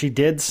doesn't work. She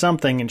did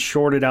something and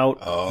shorted out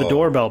the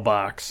doorbell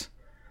box.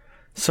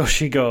 So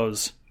she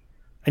goes,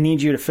 I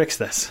need you to fix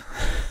this.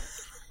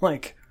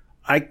 Like,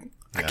 I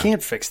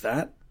can't fix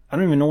that. I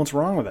don't even know what's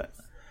wrong with it.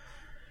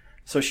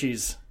 So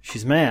she's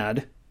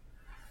mad.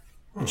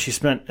 And she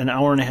spent an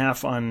hour and a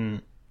half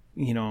on,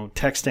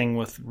 texting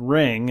with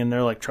Ring, and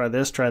they're like, try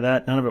this, try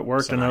that. None of it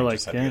worked. So and now they're you like,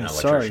 just have to get an yeah,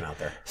 electrician sorry. out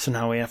there. So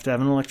now we have to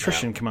have an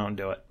electrician come out and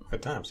do it.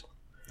 Good times.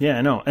 Yeah,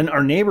 I know. And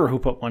our neighbor who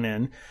put one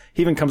in,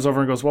 he even comes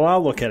over and goes, well,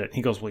 I'll look at it.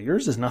 He goes, well,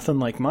 yours is nothing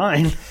like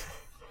mine.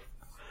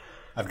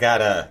 I've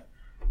got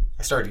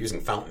I started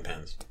using fountain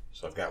pens,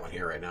 so I've got one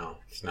here right now.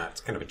 It's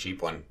kind of a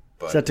cheap one,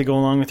 but Is that to go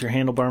along with your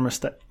handlebar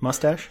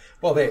mustache?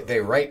 well, they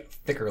write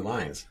thicker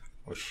lines,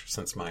 which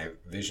since my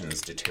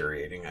vision's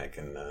deteriorating, I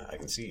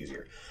can see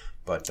easier.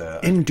 But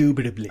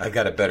Indubitably. I've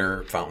got a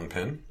better fountain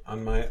pen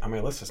on my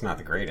list. It's not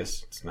the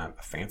greatest. It's not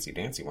a fancy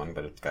dancy one,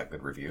 but it's got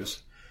good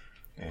reviews.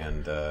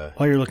 And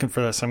While you're looking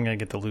for this, I'm going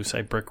to get the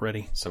lucite brick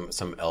ready. some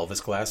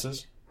Elvis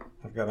glasses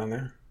I've got on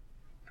there.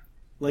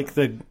 Like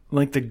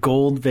the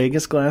gold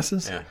Vegas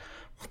glasses? Yeah,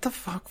 What the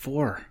fuck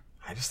for?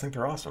 I just think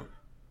they're awesome.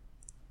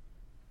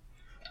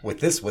 With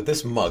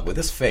this mug, with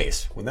this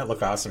face, wouldn't that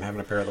look awesome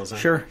having a pair of those on?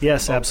 Sure.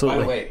 Yes,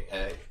 absolutely. By the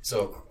way,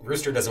 so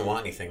Rooster doesn't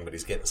want anything, but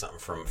he's getting something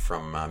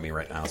from me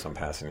right now, so I'm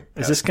passing.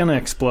 Is this going to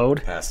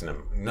explode? Passing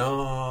him?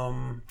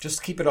 No,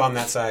 just keep it on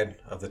that side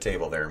of the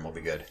table there, and we'll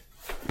be good.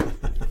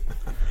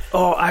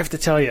 Oh, I have to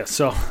tell you.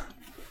 So,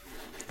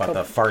 About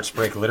the farts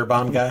break litter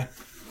bomb guy.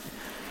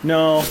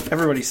 no,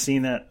 everybody's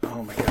seen that.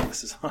 Oh my God,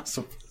 this is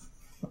awesome.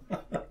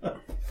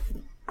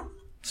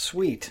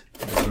 Sweet.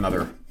 There's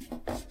another.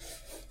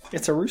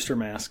 It's a rooster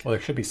mask. Well,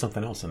 there should be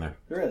something else in there.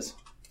 There is.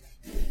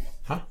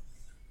 Huh?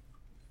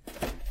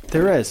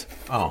 There is.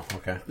 Oh,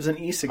 okay. There's an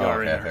e-cigar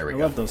Oh, in okay, there. there we I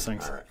go. love those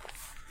things. All right.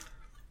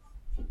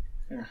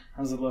 Here,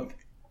 how's it look?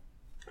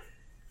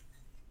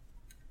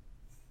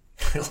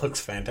 It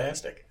looks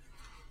fantastic.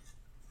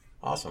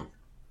 Awesome.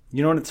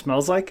 You know what it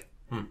smells like?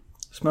 It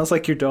smells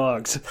like your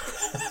dogs.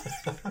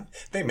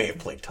 They may have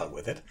played tug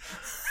with it.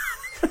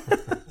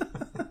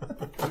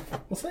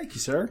 Well, thank you,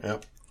 sir.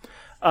 Yep.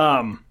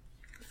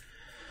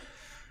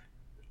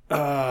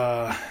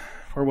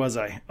 Where was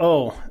I?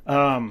 Oh,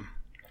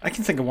 I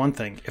can think of one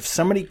thing. If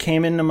somebody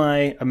came into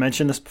I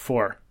mentioned this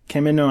before,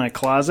 came into my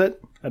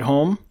closet at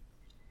home,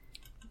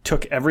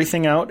 took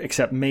everything out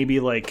except maybe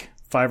like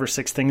 5 or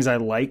 6 things I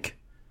like,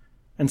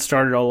 and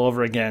started all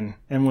over again,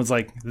 and was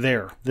like,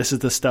 there, this is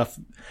the stuff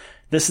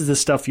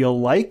you'll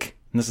like,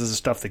 and this is the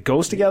stuff that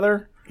goes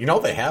together. You know,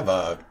 they have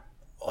a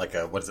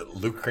what is it,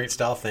 Loot Crate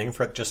style thing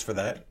for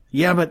that?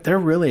 Yeah, but they're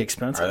really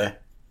expensive. Are they?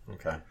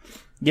 Okay.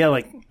 Yeah,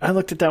 like I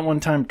looked at that one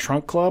time,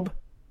 Trunk Club.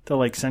 They'll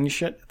like send you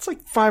shit. It's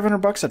like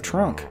 $500 a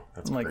trunk.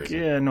 That's I'm like, crazy.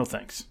 yeah, no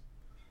thanks.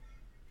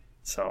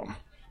 So,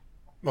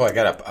 Well, I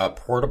got a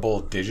portable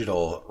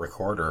digital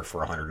recorder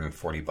for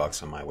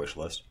 $140 on my wish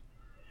list,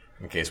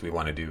 in case we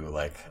want to do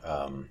like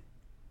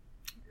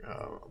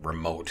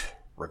remote,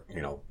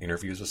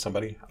 interviews with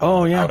somebody.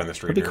 Oh, yeah. Out on the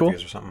street That'd be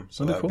interviews cool. or something.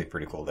 So That'd be that'd cool. be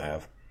pretty cool to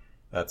have.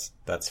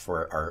 That's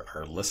for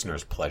our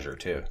listeners' pleasure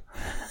too.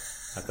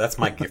 That's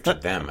my gift to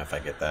them if I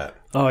get that.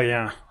 oh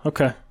yeah,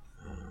 okay.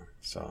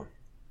 So,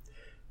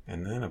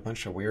 and then a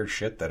bunch of weird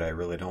shit that I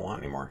really don't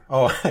want anymore.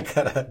 Oh, I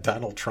got a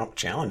Donald Trump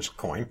challenge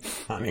coin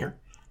on here.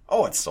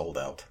 Oh, it's sold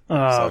out.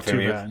 Oh, if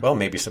too bad. Well,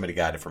 maybe somebody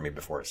got it for me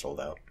before it sold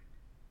out.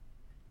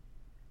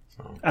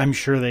 So. I'm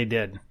sure they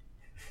did.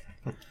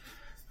 All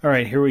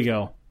right, here we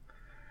go.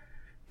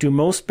 Do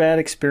most bad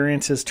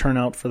experiences turn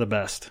out for the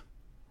best?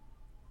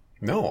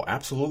 No,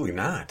 absolutely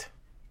not.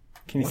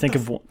 Can you think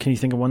of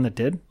one that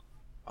did?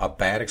 A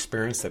bad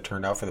experience that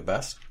turned out for the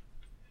best?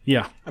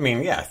 Yeah. I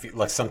mean, yeah,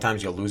 like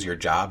sometimes you'll lose your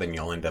job and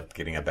you'll end up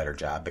getting a better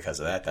job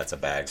because of that. That's a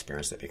bad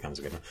experience that becomes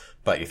a good one.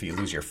 But if you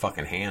lose your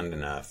fucking hand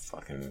in a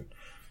fucking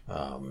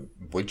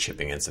wood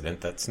chipping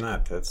incident, that's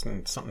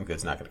something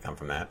good's not going to come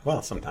from that.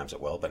 Well, sometimes it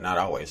will, but not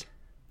always.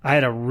 I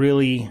had a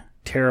really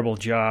terrible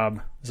job.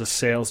 It was a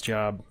sales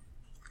job,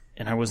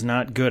 and I was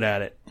not good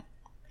at it.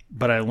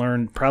 But I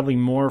learned probably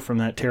more from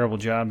that terrible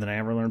job than I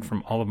ever learned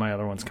from all of my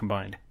other ones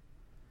combined.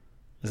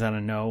 Is that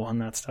a no on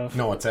that stuff?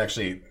 No, it's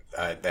actually,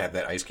 they have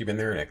that ice cube in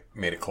there and it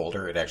made it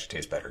colder. It actually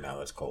tastes better now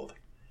that it's cold.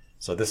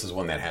 So this is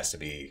one that has to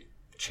be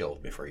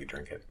chilled before you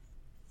drink it.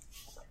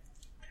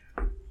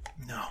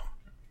 No.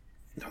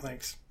 No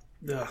thanks.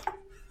 Ugh.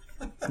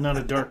 Not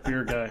a dark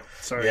beer guy.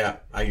 Sorry. Yeah,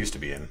 I used to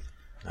be in.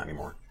 Not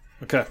anymore.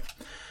 Okay.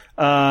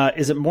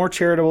 Is it more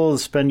charitable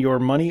to spend your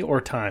money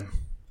or time?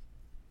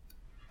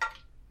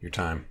 Your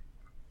time.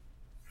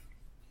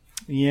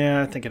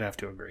 Yeah, I think I'd have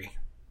to agree.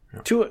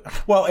 Yeah.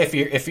 Well,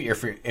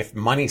 if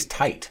money's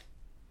tight,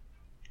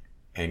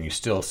 and you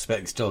still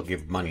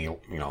give money,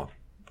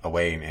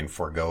 away and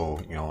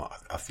forego,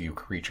 a few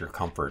creature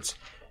comforts,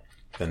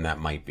 then that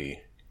might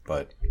be.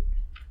 But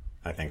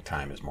I think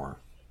time is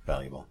more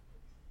valuable.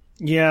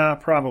 Yeah,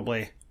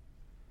 probably.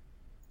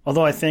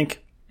 Although I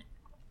think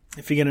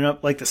if you get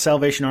enough, like the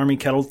Salvation Army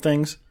kettle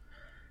things,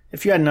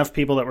 if you had enough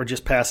people that were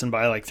just passing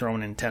by, like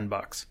throwing in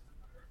 $10,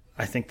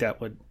 I think that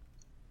would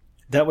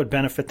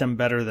benefit them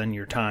better than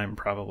your time,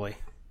 probably.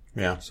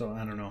 Yeah. So I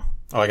don't know.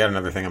 Oh, I got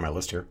another thing on my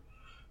list here.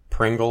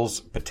 Pringles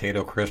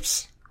potato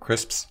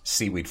crisps,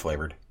 seaweed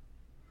flavored.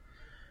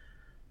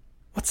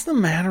 What's the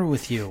matter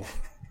with you?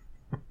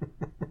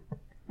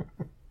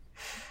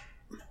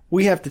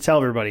 We have to tell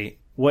everybody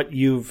what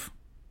you've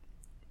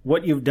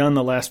done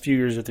the last few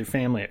years with your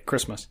family at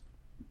Christmas.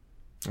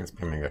 It's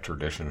becoming a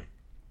tradition.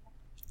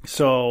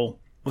 So,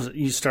 was it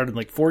you started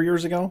like 4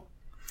 years ago?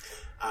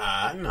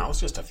 No, it's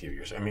just a few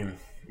years. I mean,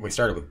 we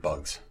started with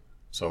bugs.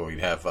 So we'd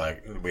have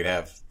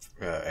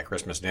at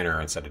Christmas dinner,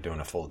 instead of doing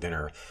a full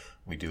dinner,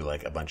 we do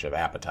like a bunch of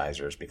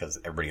appetizers because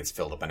everybody gets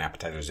filled up on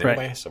appetizers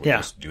anyway. Right. So we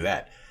just do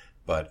that.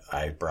 But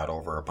I brought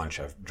over a bunch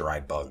of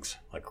dried bugs,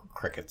 like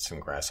crickets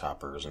and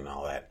grasshoppers and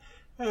all that.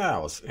 Yeah,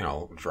 it was,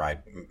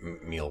 dried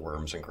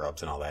mealworms and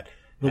grubs and all that.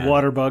 The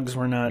water bugs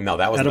were not No,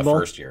 that was edible? in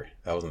the first year.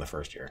 That was in the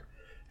first year.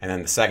 And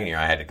then the second year,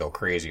 I had to go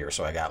crazier,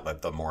 so I got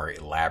like the more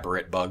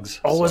elaborate bugs.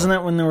 Oh, so, wasn't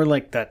that when there were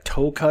like that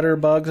toe cutter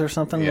bugs or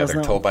something? Yeah, wasn't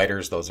they're that? toe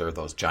biters. Those are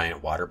those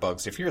giant water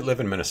bugs. If you live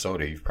in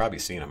Minnesota, you've probably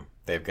seen them.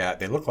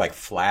 They look like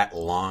flat,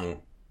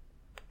 long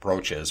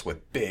roaches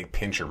with big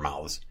pincher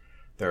mouths.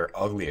 They're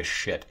ugly as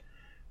shit.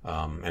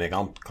 And they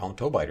call them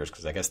toe biters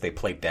because I guess they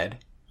play dead.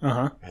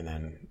 Uh-huh. And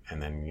then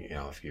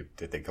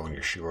if they go in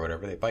your shoe or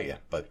whatever, they bite you.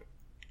 But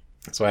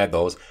so I had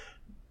those,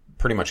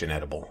 pretty much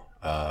inedible.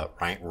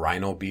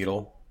 Rhino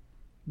beetle,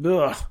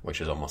 Ugh. which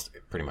is almost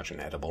pretty much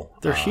inedible.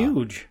 They're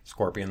huge.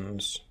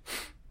 Scorpions,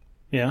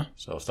 Yeah.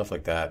 so stuff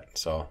like that.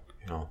 So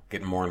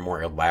getting more and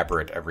more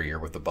elaborate every year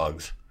with the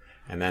bugs,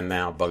 and then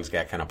now bugs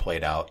got kind of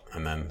played out,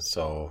 and then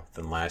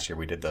last year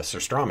we did the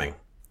surströmming.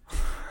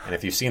 And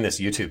if you've seen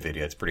this YouTube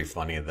video, it's pretty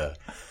funny. The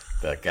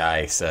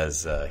guy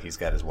says he's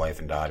got his wife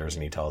and daughters,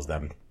 and he tells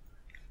them,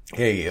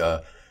 "Hey,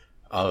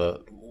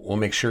 we'll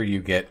make sure you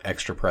get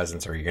extra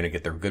presents, or you're going to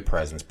get their good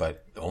presents.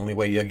 But the only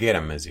way you get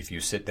them is if you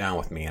sit down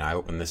with me and I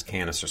open this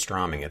can of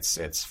surströmming.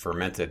 It's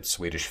fermented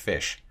Swedish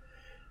fish.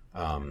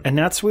 And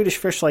not Swedish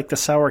fish like the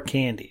sour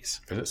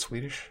candies. Is it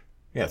Swedish?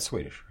 Yeah, it's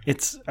Swedish.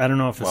 I don't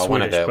know if it's Well,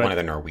 Swedish, one but of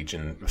the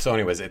Norwegian. So,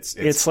 anyways,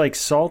 it's like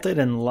salted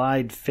and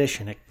lied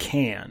fish in a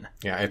can.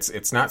 Yeah,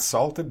 it's not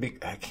salted.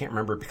 I can't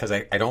remember because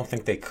I don't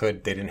think they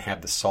didn't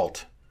have the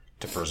salt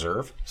to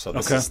preserve. So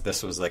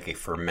this was like a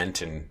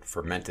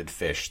fermented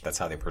fish. That's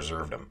how they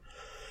preserved them.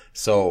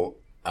 So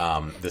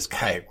this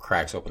guy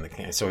cracks open the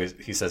can. So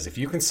he says, if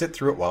you can sit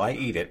through it while I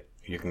eat it,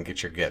 you can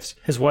get your gifts.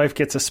 His wife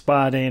gets a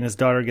spa day and his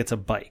daughter gets a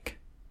bike.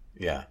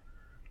 Yeah.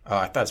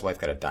 I thought his wife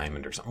got a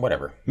diamond or something.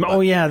 Whatever.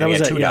 Oh, yeah. That he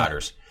was had two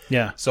daughters.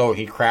 Yeah. So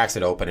he cracks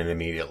it open, and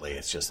immediately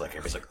it's just like,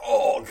 everybody's like,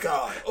 oh,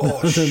 God. Oh,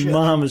 The shit.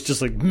 mom is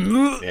just like,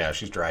 "Bleh." Yeah,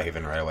 she's dry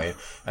heaving right away.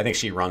 I think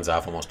she runs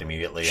off almost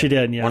immediately. She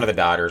did, yeah. One of the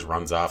daughters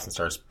runs off and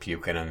starts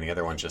puking, and the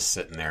other one's just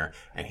sitting there.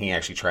 And he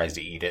actually tries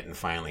to eat it, and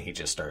finally he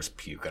just starts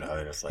puking out.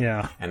 It's like,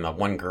 Yeah. And the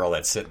one girl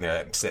that's sitting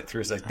there,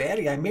 through, is like,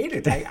 Daddy, I made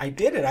it. I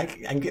did it.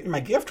 I'm getting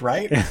my gift,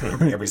 right?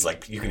 Everybody's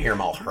like, you can hear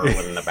them all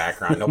hurling in the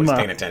background. Nobody's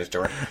paying attention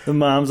to her. The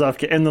mom's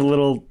off, and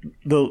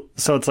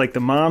so it's like the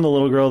mom, the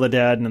little girl, the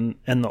dad, and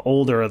the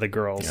older of the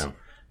girls. Yeah.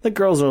 The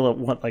girls are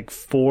what, like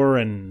 4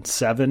 and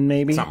 7,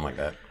 maybe? Something like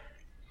that.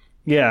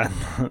 Yeah,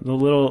 the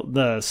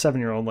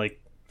 7-year-old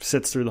like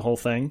sits through the whole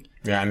thing.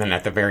 Yeah, and then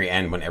at the very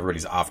end, when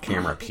everybody's off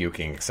camera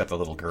puking, except the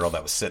little girl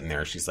that was sitting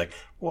there, she's like,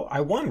 "Well,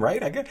 I won,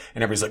 right? I get."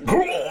 And everybody's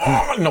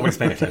like, nobody's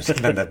paying attention.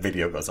 And then that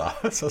video goes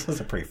off. So this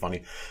is pretty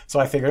funny. So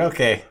I figured,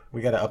 okay,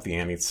 we got to up the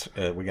ante.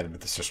 We got to do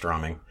the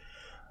surströmming,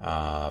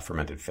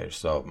 fermented fish.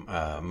 So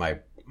my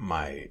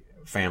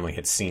family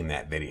had seen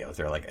that video.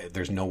 They're like,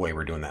 "There's no way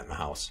we're doing that in the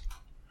house."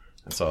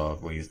 And so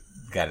we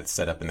got it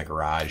set up in the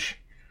garage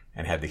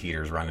and had the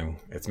heaters running.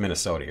 It's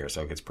Minnesota here,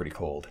 so it gets pretty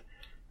cold.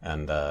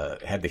 And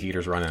had the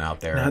heaters running out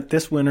there. Not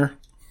this winter.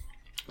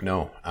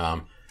 No.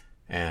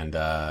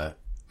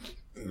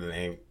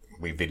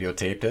 We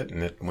videotaped it,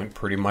 and it went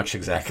pretty much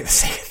exactly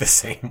the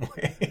same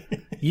way.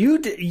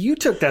 You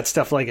took that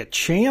stuff like a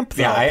champ,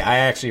 though. Yeah, I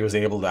actually was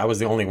able to. I was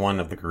the only one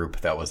of the group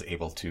that was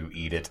able to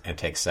eat it and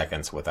take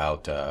seconds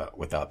without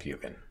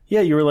puking.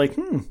 Yeah, you were like,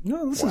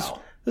 no,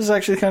 this is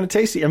actually kind of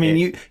tasty. I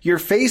mean, your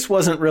face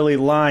wasn't really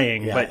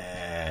lying, but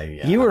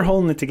you were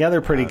holding it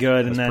together pretty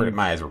good. And then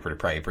my eyes were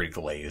probably pretty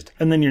glazed.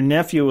 And then your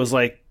nephew was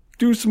like,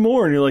 do some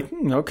more. And you're like,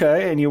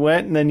 okay. And you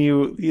went, and then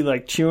you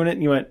like chewing it,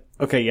 and you went,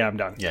 okay, yeah, I'm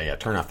done. Yeah,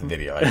 turn off the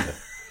video.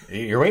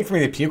 You're waiting for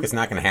me to puke. It's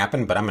not going to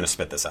happen, but I'm going to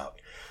spit this out.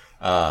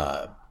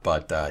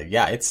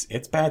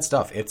 It's bad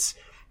stuff. It's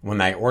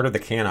when I ordered the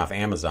can off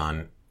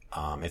Amazon,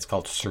 it's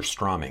called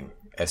surströmming,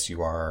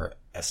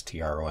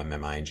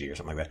 SURSTROMMING or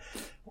something like that.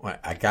 When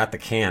I got the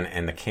can,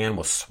 and the can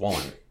was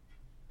swollen.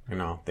 You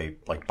know, they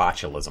like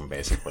botulism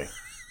basically.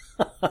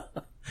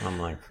 I'm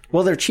like,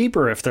 well, they're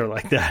cheaper if they're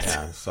like that.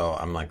 Yeah, so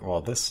I'm like, well,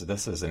 this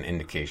is an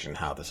indication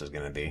how this is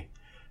going to be.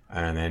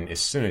 And then as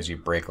soon as you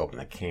break open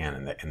the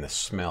can and the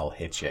smell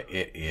hits you,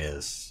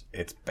 it's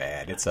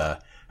bad.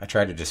 I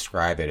tried to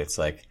describe it. It's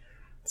like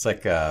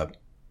a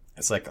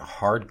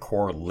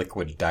hardcore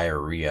liquid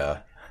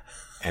diarrhea,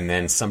 and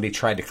then somebody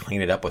tried to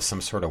clean it up with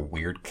some sort of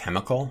weird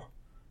chemical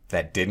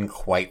that didn't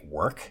quite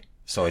work.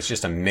 So it's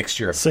just a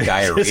mixture of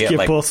diarrhea. Just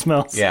get both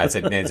smells. Yeah, it's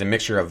a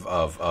mixture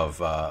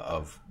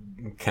of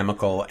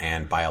chemical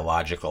and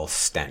biological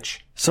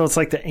stench. So it's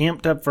like the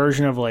amped up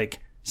version of like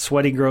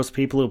sweaty, gross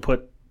people who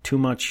put too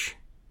much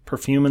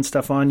perfume and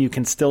stuff on. You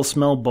can still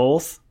smell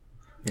both.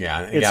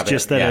 Yeah,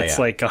 it's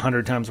like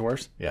 100 times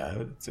worse.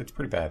 Yeah, it's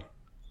pretty bad.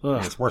 I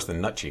mean, it's worse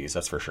than nut cheese,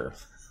 that's for sure.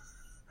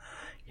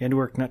 You had to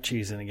work nut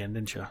cheese in again,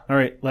 didn't you? All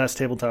right, last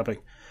table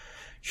topic.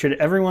 Should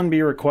everyone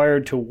be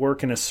required to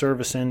work in a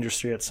service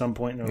industry at some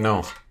point in their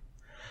lives?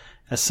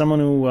 As someone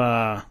who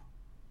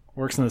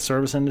works in the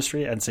service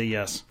industry, I'd say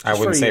yes. I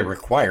wouldn't say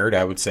required.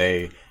 I would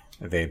say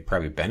they'd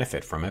probably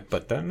benefit from it,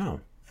 but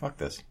no, fuck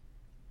this.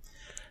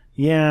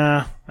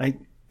 Yeah, I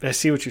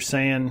see what you're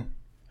saying.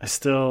 I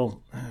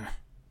still,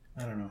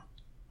 I don't know.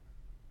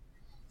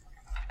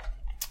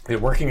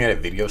 Working at a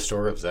video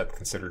store, is that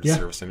considered a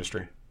service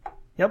industry?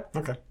 Yep.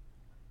 Okay.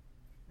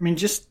 I mean,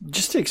 just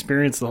to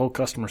experience the whole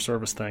customer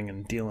service thing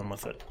and dealing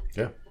with it.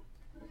 Yeah.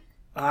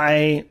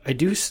 I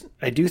do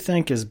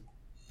think, as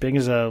big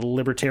as a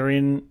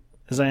libertarian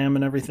as I am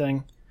and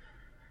everything,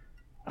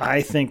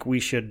 I think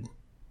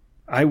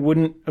I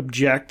wouldn't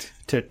object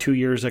to 2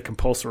 years of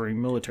compulsory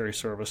military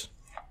service.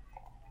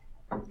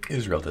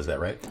 Israel does that,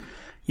 right?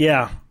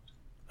 Yeah.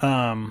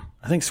 I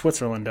think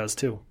Switzerland does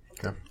too.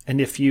 Okay. And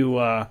if you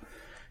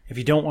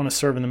don't want to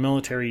serve in the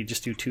military, you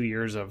just do 2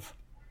 years of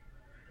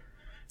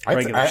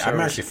regular service. I'm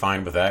actually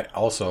fine with that.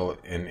 Also,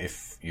 and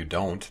if you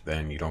don't,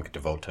 then you don't get to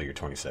vote till you're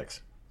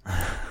 26.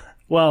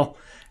 Well,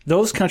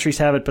 those countries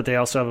have it, but they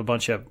also have a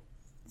bunch of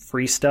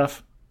free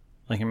stuff.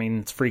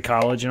 It's free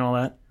college and all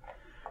that.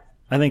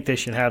 I think they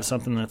should have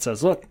something that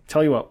says, look,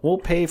 tell you what, we'll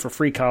pay for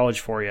free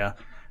college for you,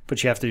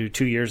 but you have to do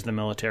 2 years in the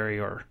military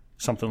or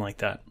something like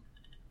that.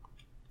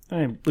 I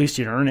mean, at least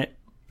you'd earn it.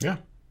 Yeah.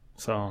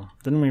 So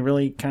didn't we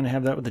really kind of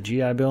have that with the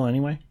GI Bill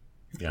anyway?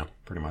 Yeah,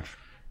 pretty much.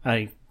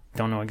 I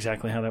don't know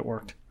exactly how that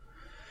worked.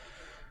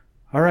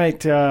 All right,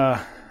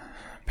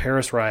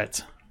 Paris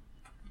riots.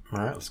 All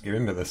right, let's get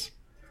into this.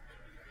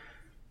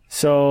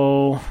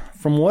 So,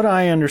 from what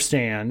I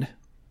understand,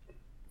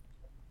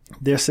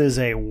 this is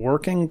a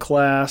working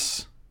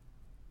class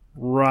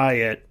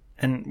riot,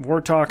 and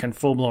we're talking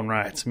full-blown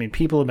riots. I mean,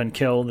 people have been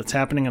killed. It's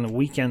happening on the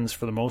weekends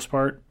for the most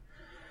part.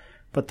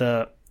 But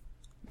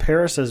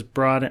Paris has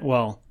brought it,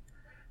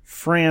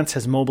 France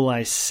has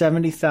mobilized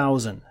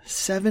 70,000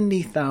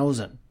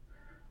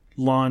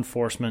 law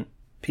enforcement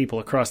people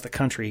across the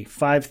country,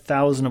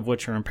 5,000 of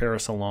which are in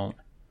Paris alone.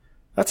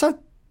 That's a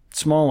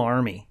small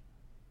army.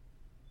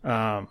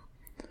 And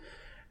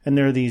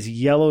there are these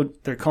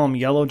they call them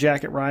yellow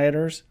jacket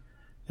rioters.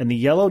 And the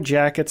yellow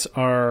jackets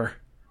are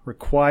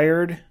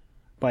required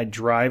by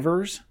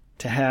drivers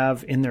to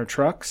have in their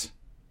trucks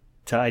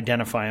to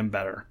identify them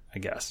better, I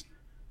guess.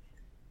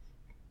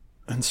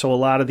 And so a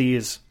lot of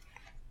these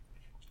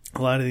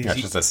that's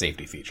just a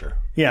safety feature.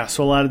 Yeah,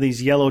 so a lot of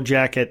these yellow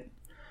jacket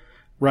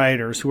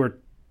rioters who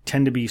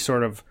tend to be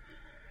sort of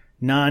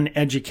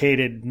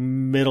non-educated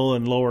middle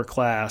and lower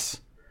class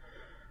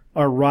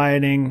are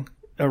rioting.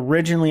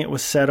 Originally it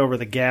was set over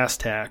the gas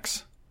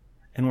tax,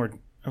 and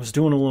I was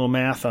doing a little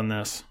math on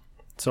this.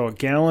 So a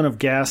gallon of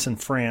gas in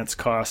France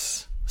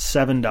costs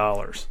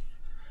 $7.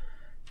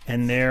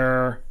 And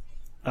the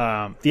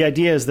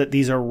idea is that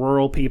these are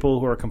rural people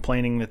who are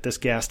complaining that this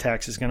gas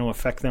tax is going to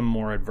affect them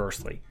more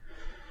adversely.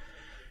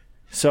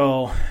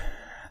 So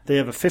they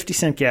have a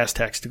 50-cent gas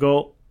tax. To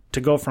go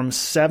from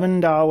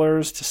 $7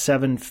 to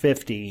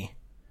 $7.50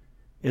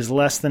 is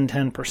less than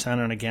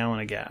 10% on a gallon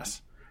of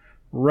gas.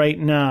 Right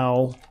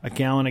now, a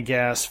gallon of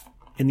gas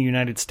in the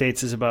United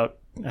States is about,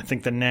 I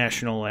think the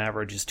national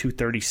average is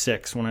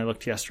 $2.36 when I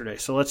looked yesterday.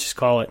 So let's just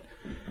call it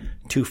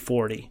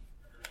 $2.40.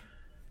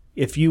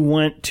 If you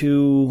went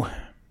to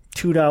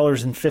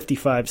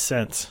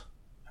 $2.55,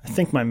 I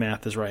think my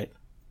math is right,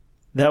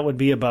 that would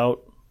be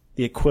about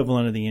the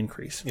equivalent of the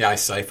increase. Yeah, I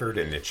ciphered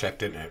and it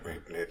checked it, and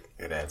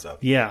it adds up.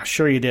 Yeah,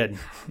 sure you did.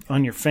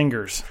 On your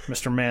fingers,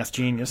 Mr. Math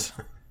Genius.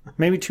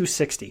 Maybe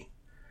 $2.60.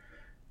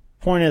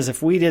 Point is,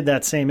 if we did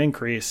that same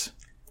increase,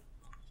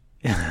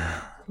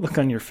 look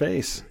on your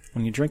face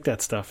when you drink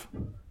that stuff.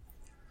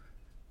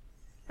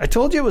 I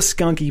told you it was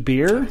skunky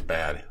beer. It was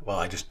bad. Well,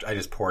 I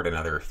just poured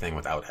another thing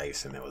without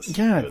ice, and it was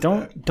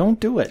don't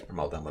do it. I'm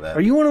all done with that.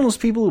 Are you one of those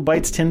people who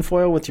bites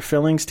tinfoil with your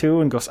fillings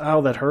too and goes,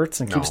 "Ow, that hurts,"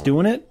 and keeps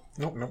doing it?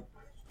 Nope.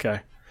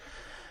 Okay.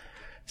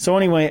 So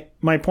anyway,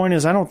 my point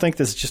is, I don't think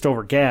this is just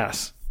over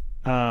gas,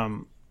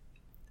 and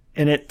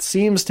it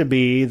seems to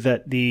be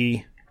that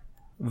the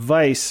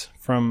Vice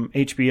from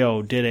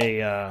HBO did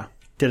a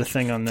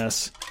thing on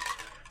this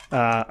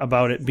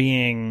about it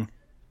being,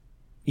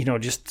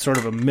 just sort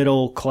of a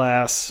middle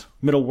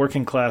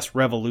working class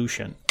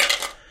revolution,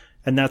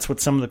 and that's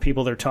what some of the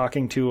people they're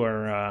talking to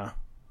are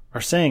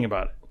saying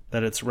about it.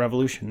 That it's a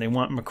revolution. They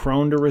want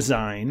Macron to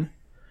resign.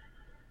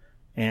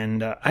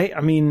 And I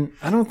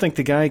don't think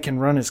the guy can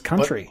run his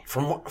country.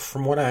 But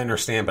from what I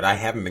understand, but I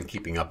haven't been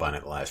keeping up on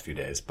it the last few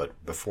days.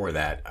 But before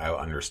that, I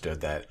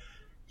understood that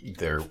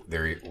there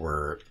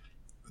were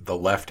the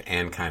left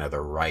and kind of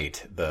the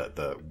right,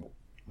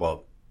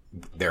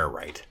 their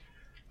right,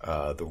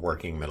 the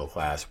working middle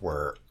class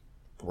were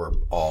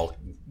all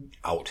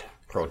out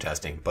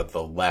protesting, but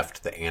the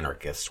left, the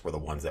anarchists, were the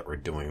ones that were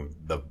doing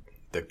the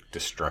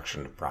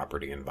destruction of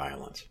property and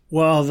violence.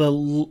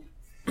 Well,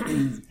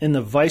 in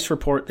the Vice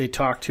report, they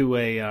talked to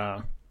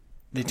a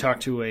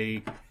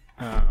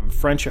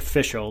French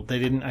official. They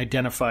didn't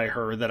identify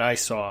her that I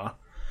saw,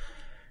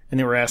 and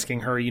they were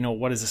asking her,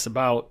 what is this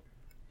about?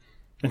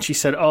 And she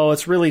said, "Oh,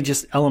 it's really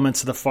just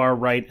elements of the far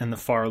right and the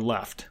far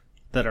left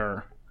that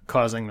are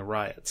causing the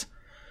riots."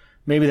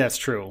 Maybe that's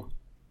true.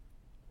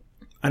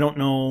 I don't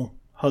know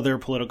how their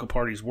political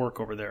parties work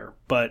over there,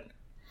 but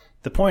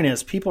the point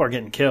is, people are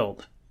getting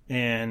killed,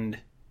 and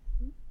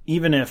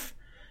even if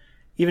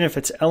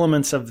it's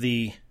elements of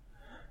the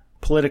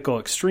political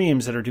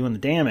extremes that are doing the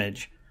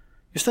damage,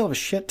 you still have a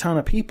shit ton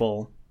of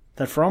people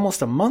that for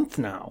almost a month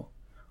now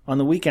on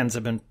the weekends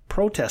have been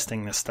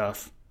protesting this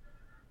stuff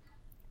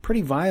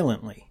pretty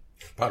violently.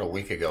 About a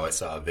week ago, I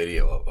saw a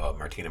video of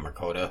Martina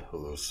Markota,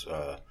 who's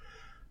I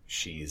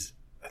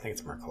think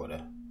it's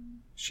Markota.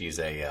 She's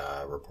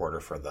a reporter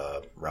for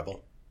the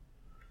Rebel.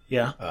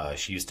 Yeah.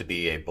 She used to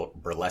be a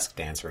burlesque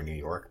dancer in New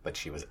York, but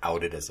she was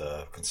outed as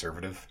a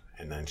conservative,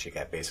 and then she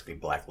got basically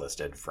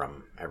blacklisted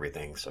from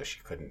everything, so she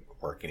couldn't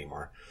work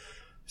anymore.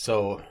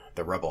 So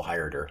the Rebel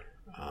hired her,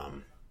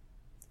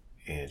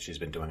 and she's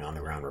been doing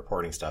on-the-ground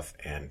reporting stuff.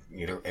 And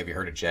have you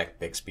heard of Jack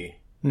Bixby?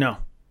 No.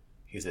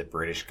 He's a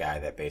British guy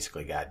that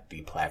basically got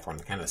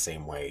deplatformed kind of the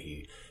same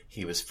way.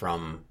 He was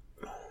from...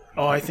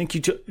 Oh, I think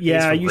you took...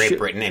 Yeah, he's from Great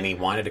Britain, and he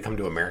wanted to come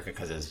to America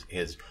because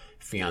his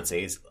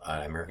fiancée is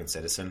an American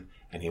citizen,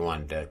 and he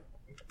wanted to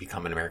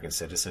become an American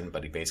citizen,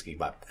 but he basically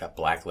got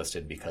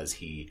blacklisted because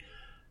he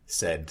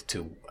said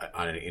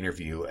on an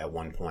interview at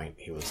one point,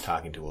 he was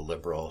talking to a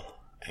liberal,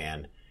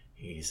 and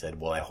he said,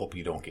 "Well, I hope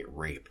you don't get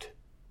raped,"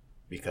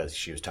 because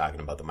she was talking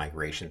about the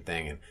migration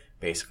thing, and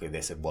basically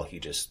they said, well, he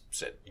just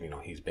said,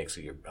 he's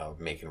basically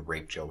making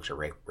rape jokes or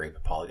rape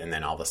apology, and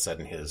then all of a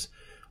sudden his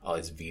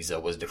visa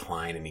was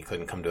declined and he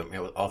couldn't come to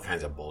him. All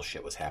kinds of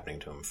bullshit was happening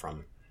to him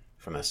from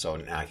this. So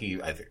now I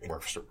think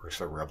works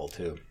for Rebel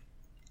too.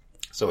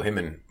 So him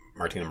and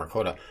Martina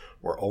Markota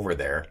were over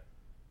there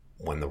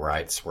when the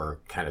riots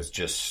were kind of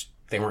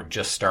they weren't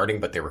just starting,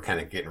 but they were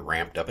kind of getting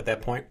ramped up at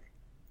that point.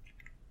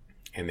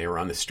 And they were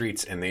on the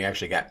streets, and they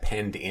actually got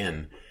penned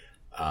in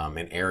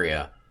an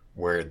area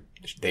where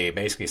they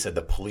basically said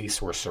the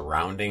police were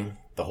surrounding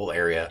the whole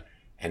area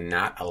and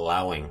not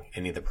allowing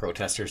any of the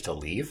protesters to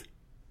leave.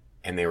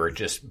 And they were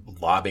just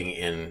lobbing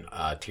in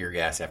tear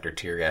gas after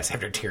tear gas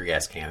after tear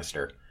gas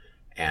canister,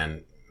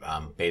 and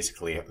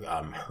basically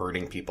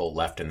hurting people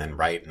left and then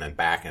right and then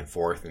back and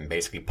forth, and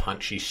basically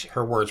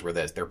her words were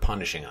this: "They're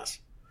punishing us."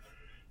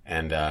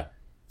 And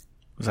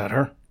was that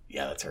her?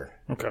 Yeah, that's her.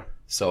 Okay.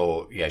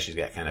 So yeah, she's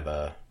got kind of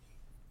a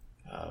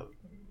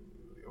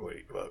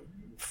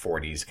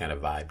 40s kind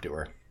of vibe to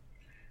her.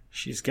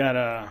 She's got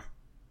a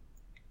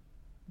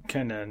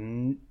kind of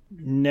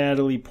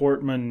Natalie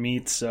Portman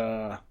meets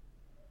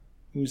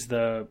who's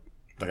the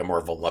like a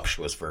more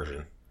voluptuous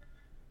version.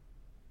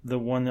 The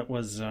one that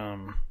was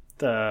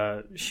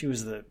she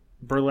was the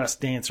burlesque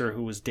dancer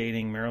who was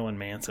dating Marilyn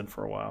Manson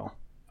for a while.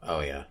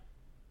 Oh yeah.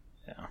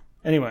 Yeah.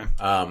 Anyway,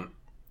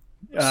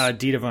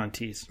 Dita Von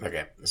Teese.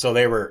 Okay, so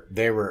they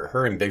were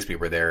her and Bixby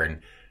were there,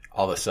 and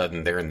all of a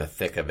sudden they're in the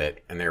thick of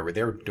it, and they were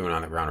doing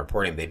on the ground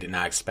reporting. They did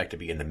not expect to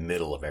be in the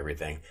middle of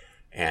everything,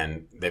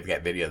 and they've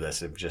got video of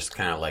this of just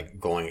kind of like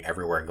going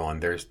everywhere,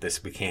 going, "There's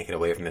this, we can't get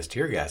away from this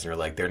tear gas," and they're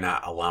like, they're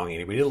not allowing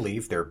anybody to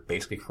leave. They're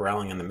basically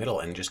corralling in the middle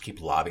and just keep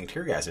lobbing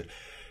tear gas.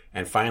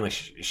 And finally,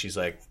 she's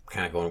like,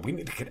 kind of going, "We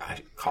need to get out,"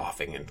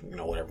 coughing and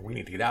whatever. "We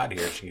need to get out of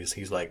here." And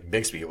he's like,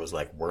 Bixby was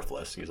like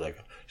worthless. He's like,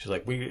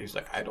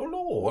 "I don't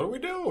know. What do we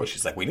do?" And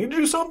she's like, "We need to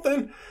do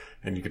something."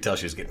 And you could tell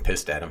she was getting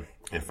pissed at him.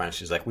 And finally,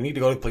 she's like, "We need to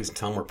go to the police and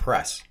tell them we're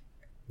press.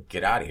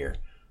 Get out of here."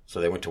 So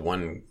they went to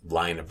one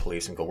line of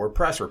police and go, we're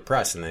press.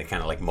 And they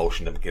kind of like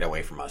motioned them to get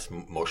away from us,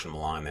 motioned them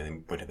along. And then they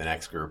went to the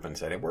next group and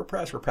said, "Hey, we're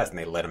press. And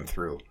they let them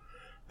through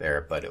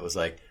there. But it was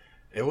like,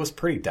 it was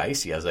pretty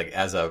dicey. I was like,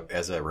 as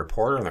a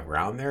reporter on the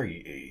ground there,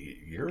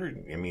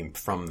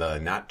 from the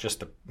not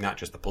just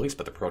the police,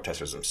 but the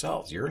protesters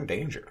themselves, you're in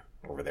danger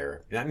over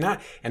there.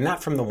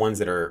 Not from the ones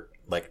that are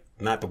like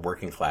not the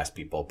working class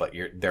people, but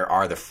there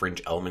are the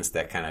fringe elements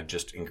that kind of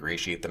just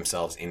ingratiate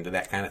themselves into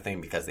that kind of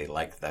thing because they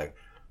like the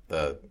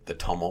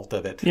tumult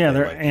of it. Yeah,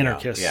 they're like,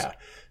 anarchists. Yeah,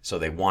 so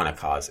they want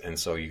to cause, and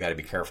so you got to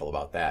be careful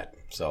about that.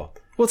 So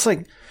well, it's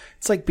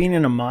like being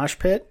in a mosh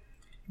pit.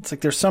 It's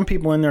like there's some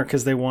people in there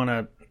because they want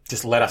to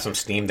just let off some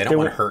steam. They don't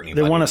want to hurt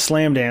anybody. They want to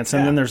slam dance,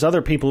 and then there's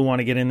other people who want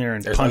to get in there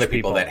and there's punch other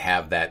people that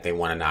have that. They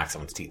want to knock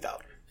someone's teeth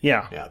out.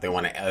 Yeah, yeah. They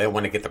want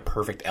to get the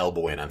perfect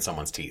elbow in on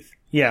someone's teeth.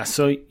 Yeah,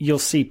 so you'll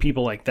see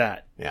people like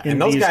that. Yeah, in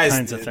and those these guys,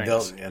 kinds of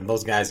things.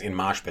 those guys in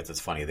mosh pits, it's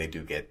funny. They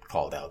do get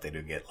called out. They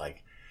do get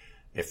like,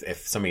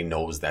 if somebody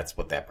knows that's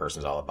what that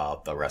person's all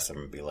about, the rest of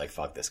them would be like,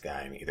 "Fuck this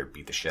guy," and either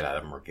beat the shit out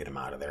of him or get him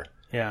out of there.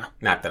 Yeah.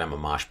 Not that I'm a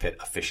mosh pit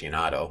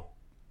aficionado.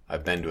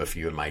 I've been to a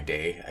few in my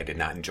day. I did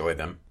not enjoy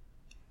them.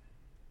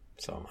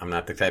 So I'm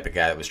not the type of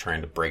guy that was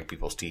trying to break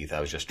people's teeth. I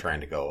was just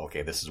trying to go,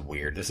 okay, this is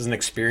weird. This is an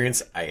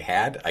experience I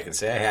had. I can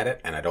say I had it,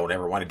 and I don't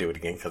ever want to do it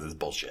again because it's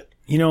bullshit.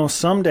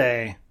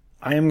 Someday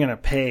I am going to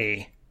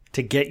pay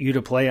to get you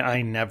to play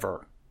I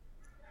Never.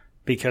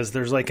 Because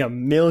there's like a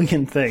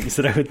million things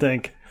that I would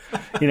think,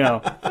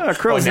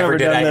 Crow's never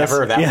done this.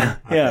 Ever, that yeah,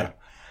 one? yeah. Okay.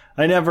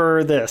 I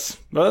never this.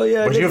 Well,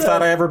 yeah. Would you have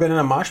thought I ever been in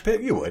a mosh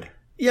pit? You would.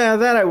 Yeah,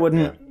 that I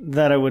wouldn't. Yeah.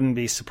 That I wouldn't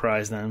be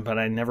surprised then. But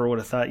I never would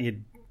have thought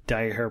you'd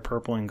dye your hair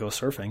purple and go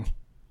surfing.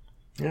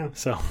 Yeah.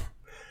 So,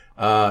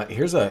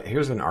 here's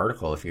an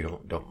article.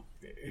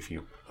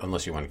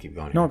 Unless you want to keep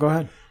going. No, go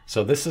ahead.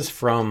 So this is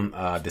from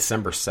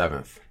December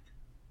 7th.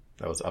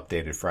 That was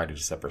updated Friday,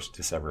 December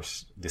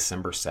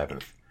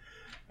 7th,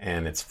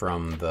 and it's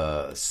from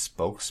the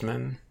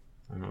Spokesman.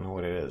 I don't know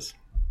what it is,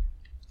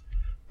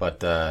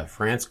 but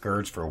France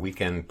girds for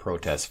weekend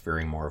protests,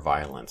 fearing more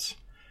violence.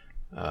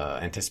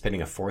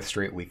 Anticipating a fourth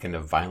straight weekend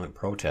of violent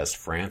protests,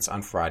 France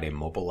on Friday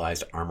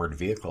mobilized armored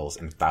vehicles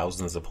and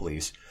thousands of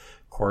police,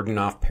 cordoned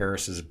off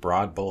Paris's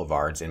broad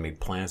boulevards, and made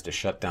plans to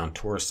shut down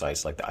tourist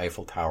sites like the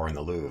Eiffel Tower and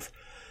the Louvre.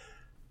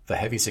 The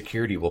heavy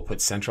security will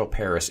put central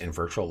Paris in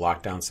virtual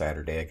lockdown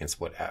Saturday against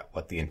what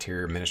the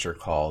Interior Minister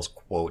calls,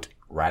 quote,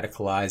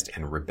 radicalized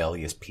and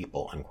rebellious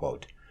people,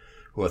 unquote,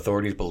 who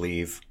authorities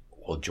believe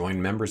will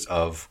join members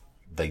of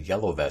the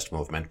Yellow Vest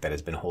movement that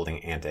has been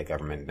holding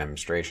anti-government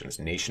demonstrations.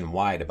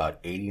 Nationwide, about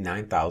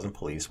 89,000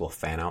 police will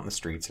fan out in the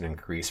streets, an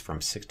increase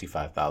from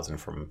 65,000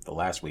 from the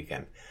last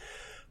weekend,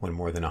 when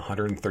more than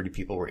 130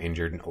 people were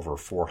injured and over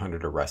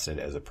 400 arrested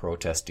as the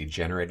protest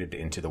degenerated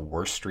into the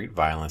worst street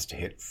violence to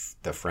hit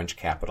the French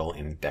capital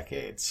in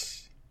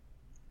decades.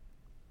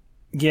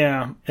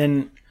 Yeah,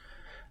 and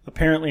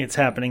apparently it's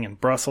happening in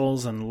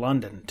Brussels and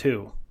London,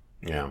 too.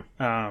 Yeah.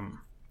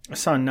 I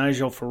saw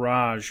Nigel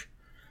Farage.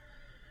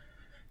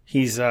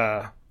 He's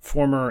a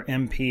former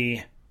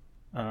MP,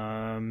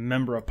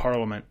 member of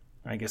Parliament.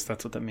 I guess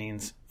that's what that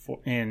means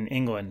in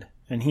England.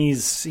 And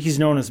he's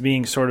known as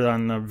being sort of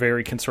on the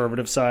very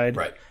conservative side.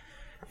 Right.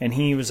 And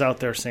he was out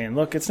there saying,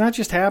 look, it's not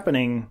just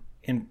happening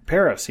in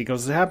Paris. He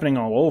goes, it's happening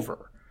all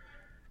over.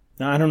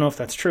 Now, I don't know if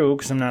that's true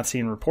because I'm not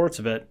seeing reports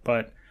of it,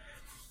 but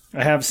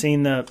I have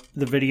seen the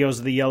videos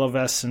of the Yellow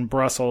Vests in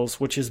Brussels,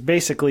 which is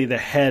basically the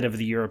head of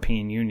the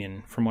European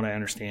Union, from what I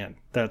understand.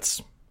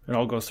 It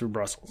all goes through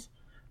Brussels.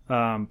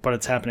 But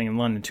it's happening in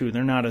London too.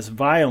 They're not as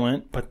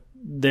violent, but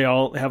they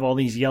all have all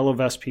these yellow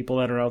vest people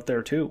that are out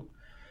there too.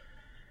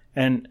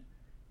 And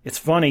it's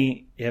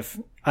funny, if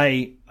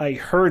I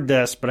heard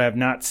this, but I have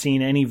not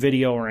seen any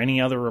video or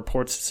any other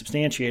reports to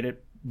substantiate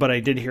it, but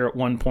I did hear at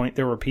one point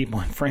there were people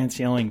in France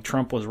yelling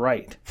Trump was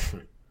right.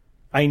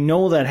 I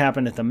know that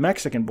happened at the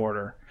Mexican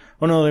border.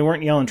 Oh no, they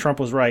weren't yelling Trump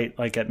was right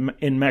like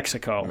in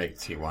Mexico. Make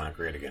Tijuana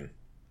great again.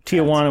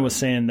 Tijuana was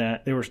saying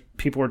that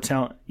people were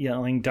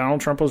yelling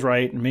Donald Trump was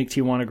right and make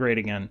Tijuana great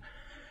again.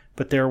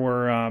 But there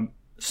were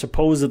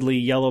supposedly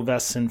yellow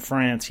vests in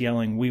France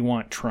yelling we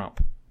want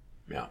Trump.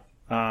 Yeah.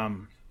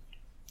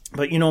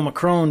 But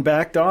Macron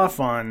backed off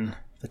on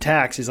the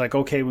tax. He's like,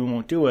 okay, we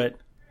won't do it,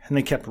 and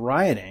they kept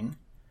rioting.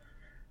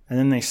 And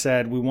then they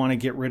said we want to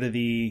get rid of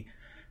the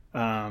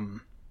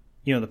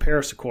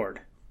Paris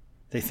Accord.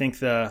 They think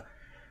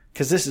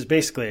because this is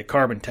basically a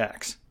carbon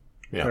tax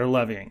they're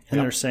levying, and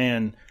they're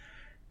saying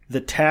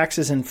the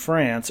taxes in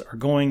France are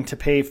going to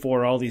pay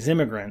for all these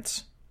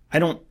immigrants. I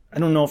don't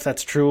know if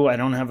that's true. I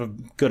don't have a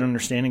good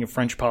understanding of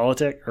French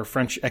politics or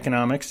French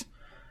economics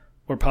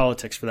or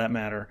politics for that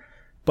matter.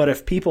 But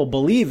if people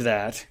believe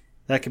that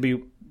could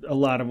be a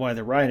lot of why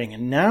they're rioting.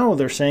 And now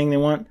they're saying they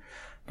want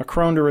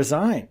Macron to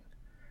resign.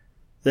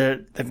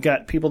 They've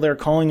got people there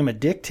calling him a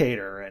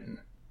dictator, and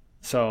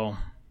so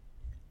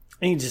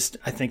I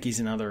think he's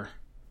another.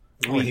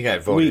 He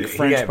got voted. He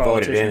got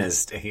voted in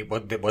as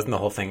wasn't the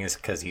whole thing is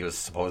because he was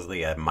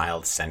supposedly a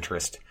mild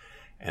centrist,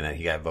 and then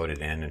he got voted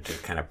in to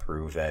kind of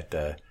prove that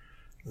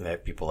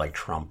that people like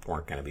Trump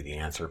weren't going to be the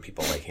answer.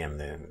 People like him,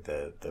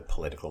 the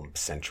political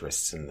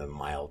centrists and the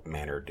mild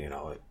mannered, it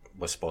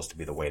was supposed to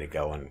be the way to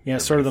go.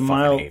 And sort of the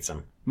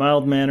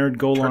mild mannered,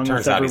 go along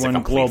with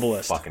everyone,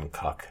 globalist, fucking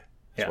cuck.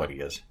 That's what he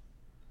is.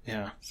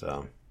 Yeah.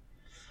 So.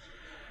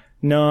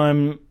 No,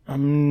 I'm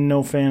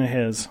no fan of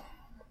his.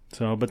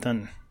 So, but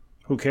then.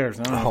 Who cares?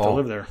 I don't have to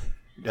live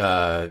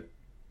there.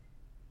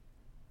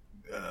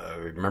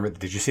 Remember,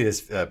 did you see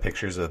this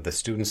pictures of the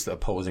students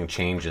opposing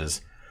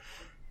changes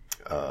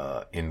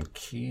in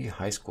key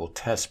high school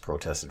tests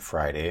protested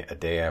Friday, a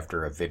day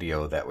after a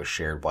video that was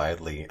shared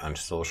widely on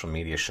social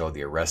media showed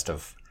the arrest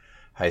of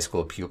high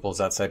school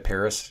pupils outside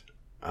Paris?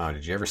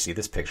 Did you ever see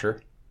this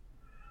picture?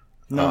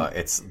 No.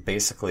 It's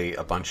basically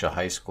a bunch of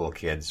high school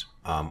kids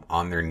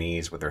on their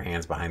knees with their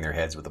hands behind their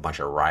heads with a bunch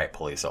of riot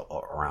police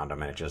around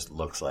them, and it just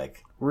looks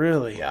like...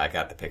 Really? Yeah, I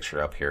got the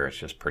picture up here. It's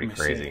just pretty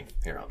crazy. See.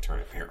 Here, I'll turn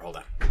it. Here, hold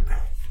on.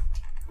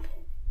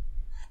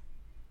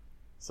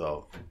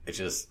 So, it's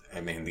just...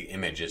 the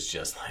image is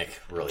just,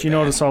 really Do you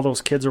notice all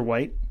those kids are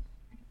white?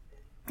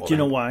 Well, do you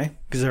know why?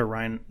 Because they're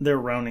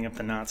rounding up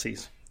the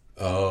Nazis.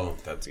 Oh,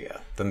 that's... Yeah.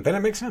 Then it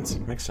makes sense.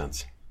 It makes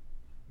sense.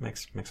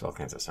 Makes all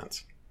kinds of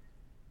sense.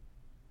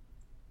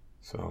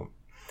 So,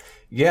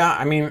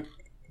 yeah,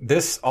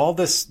 this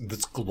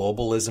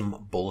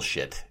globalism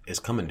bullshit is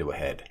coming to a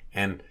head,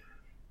 and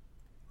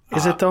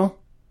is it though?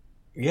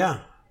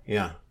 Yeah,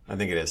 I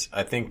think it is.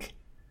 I think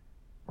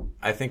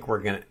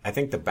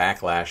the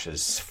backlash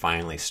is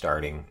finally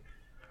starting.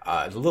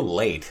 It's a little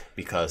late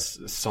because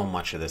so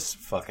much of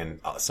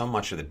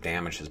the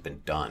damage has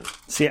been done.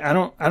 See, I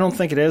don't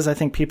think it is. I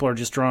think people are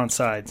just drawing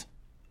sides.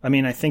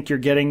 I think you're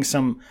getting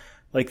some.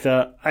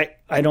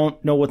 I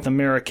don't know what the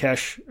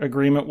Marrakesh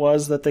agreement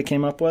was that they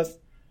came up with.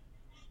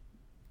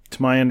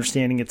 To my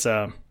understanding,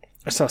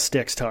 I saw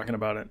Styx talking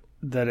about it,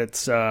 that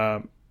it's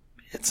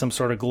some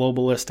sort of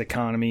globalist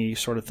economy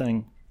sort of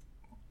thing.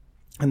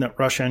 And that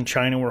Russia and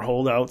China were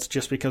holdouts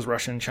just because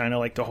Russia and China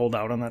like to hold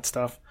out on that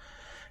stuff.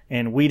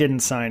 And we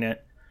didn't sign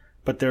it,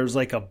 but there's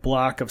a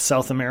block of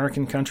South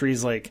American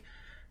countries like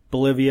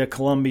Bolivia,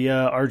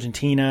 Colombia,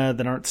 Argentina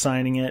that aren't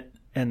signing it.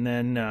 And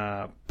then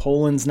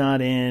Poland's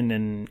not in,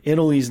 and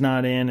Italy's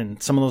not in,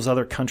 and some of those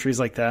other countries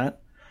like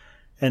that.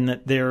 And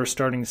that they're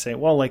starting to say,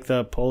 well, like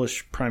the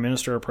Polish prime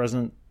minister or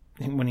president,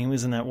 when he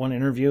was in that one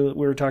interview that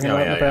we were talking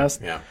about in the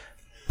past. Yeah.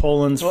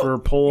 Poland's for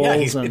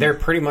Poles. Yeah, they're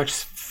pretty much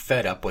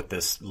fed up with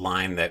this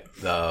line that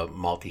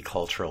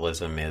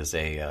multiculturalism is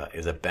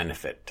a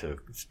benefit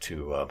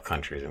to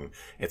countries, and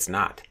it's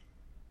not.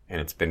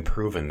 And it's been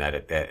proven that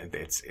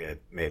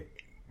it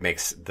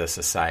makes the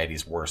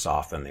societies worse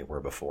off than they were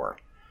before.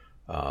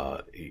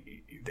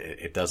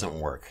 It doesn't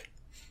work.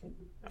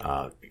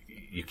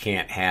 You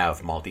can't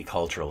have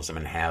multiculturalism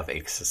and have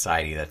a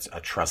society that's a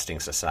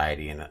trusting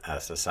society and a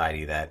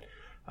society that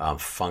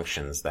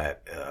functions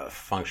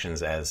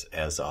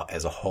as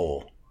a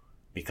whole,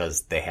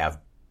 because they have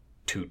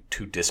two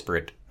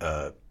disparate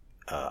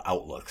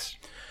outlooks.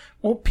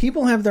 Well,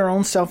 people have their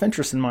own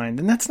self-interest in mind,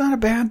 and that's not a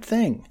bad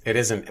thing. It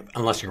isn't,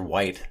 unless you're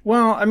white.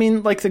 Well,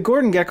 like the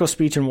Gordon Gekko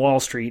speech in Wall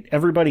Street,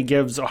 everybody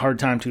gives a hard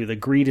time to. The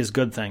greed is a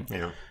good thing.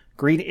 Yeah.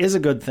 Greed is a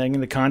good thing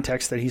in the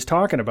context that he's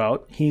talking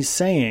about. He's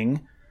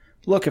saying,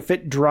 look, if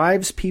it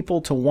drives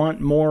people to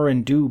want more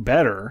and do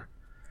better,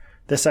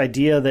 this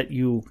idea that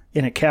you,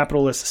 in a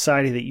capitalist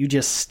society, that you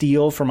just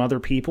steal from other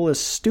people is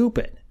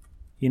stupid.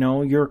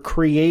 You're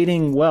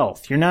creating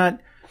wealth. You're not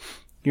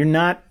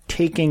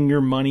taking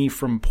your money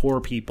from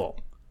poor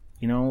people.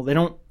 They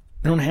don't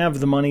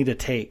have the money to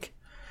take.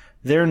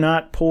 they're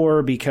not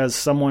poor because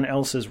someone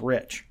else is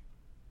rich.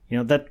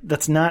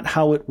 That's not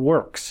how it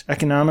works.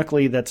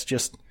 Economically,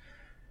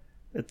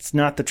 it's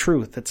not the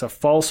truth. It's a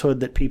falsehood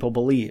that people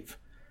believe.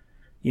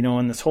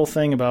 And this whole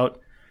thing about,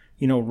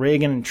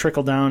 Reagan and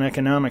trickle-down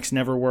economics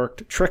never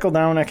worked.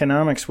 Trickle-down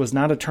economics was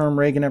not a term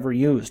Reagan ever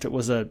used. It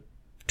was a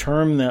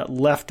term that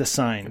left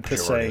assigned to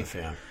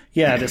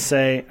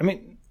say, I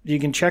mean, you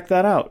can check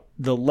that out.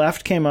 The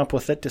left came up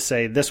with it to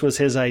say this was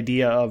his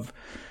idea of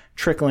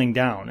trickling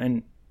down.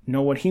 And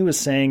what he was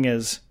saying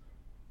is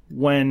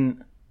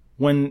when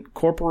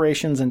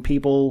corporations and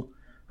people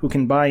who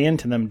can buy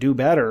into them do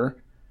better,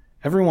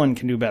 everyone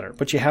can do better.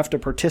 But you have to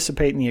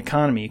participate in the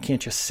economy. You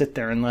can't just sit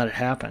there and let it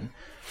happen.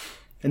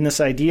 And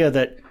this idea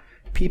that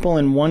people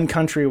in one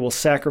country will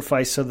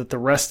sacrifice so that the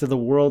rest of the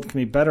world can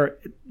be better,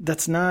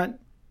 that's not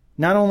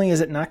only is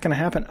it not going to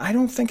happen, I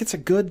don't think it's a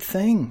good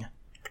thing.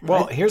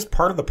 Well, here's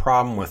part of the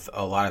problem with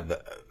a lot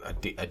of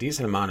a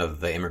decent amount of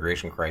the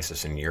immigration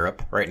crisis in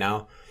Europe right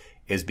now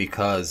is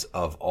because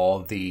of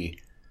all the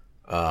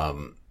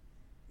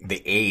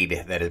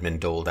aid that has been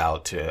doled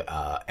out to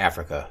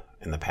Africa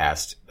in the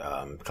past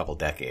couple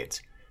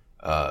decades.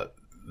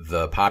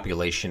 The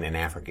population in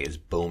Africa is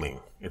booming.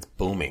 It's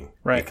booming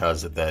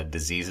because of the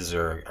diseases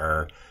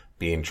are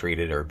being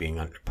treated or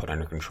being put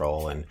under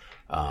control, and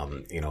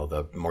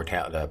the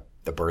mortality,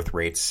 the birth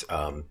rates,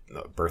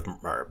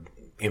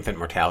 infant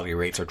mortality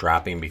rates are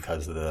dropping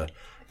because of the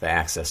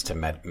access to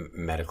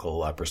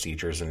medical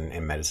procedures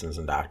and medicines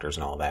and doctors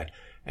and all that.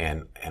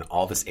 And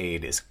all this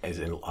aid is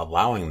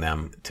allowing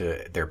them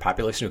their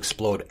population to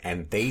explode,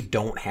 and they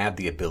don't have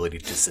the ability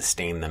to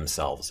sustain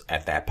themselves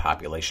at that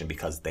population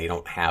because they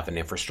don't have an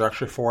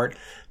infrastructure for it.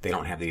 They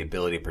don't have the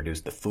ability to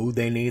produce the food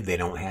they need. They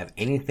don't have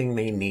anything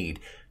they need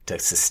to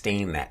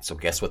sustain that. So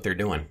guess what they're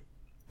doing?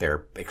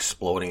 They're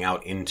exploding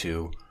out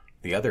into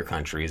the other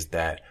countries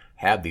that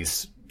have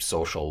these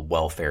social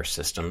welfare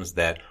systems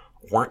that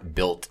weren't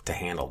built to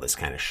handle this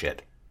kind of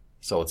shit.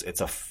 So it's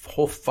a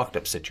whole fucked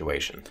up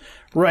situation.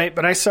 Right,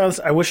 but I saw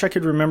this, I wish I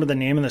could remember the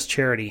name of this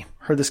charity.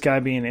 Heard this guy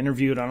being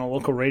interviewed on a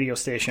local radio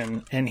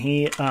station, and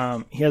he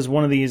has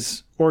one of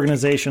these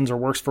organizations or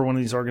works for one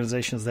of these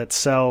organizations that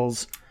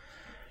sells,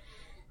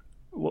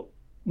 well,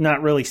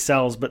 not really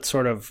sells, but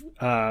sort of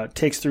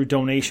takes through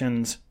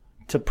donations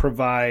to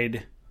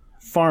provide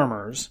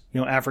farmers,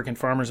 African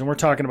farmers, and we're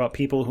talking about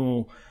people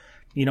who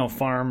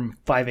farm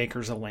 5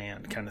 acres of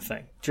land kind of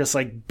thing, just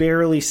like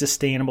barely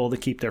sustainable to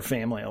keep their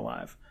family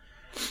alive.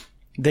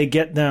 They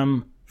get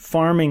them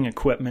farming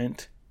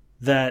equipment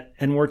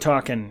and we're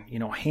talking,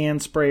 hand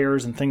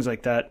sprayers and things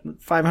like that,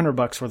 $500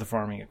 worth of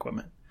farming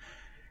equipment.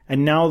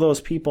 And now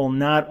those people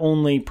not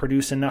only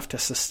produce enough to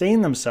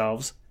sustain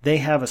themselves, they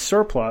have a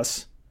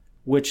surplus,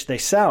 which they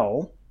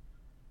sell,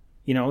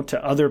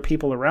 to other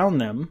people around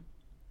them.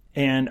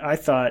 And I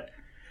thought,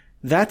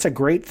 that's a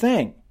great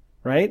thing,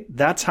 right?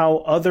 That's how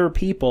other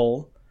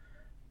people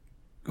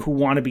who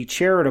want to be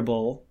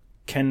charitable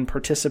can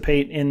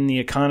participate in the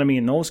economy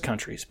in those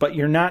countries. But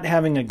you're not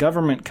having a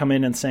government come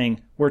in and saying,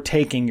 we're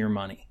taking your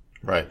money.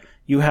 Right.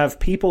 You have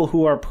people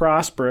who are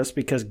prosperous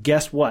because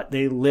guess what?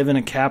 They live in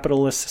a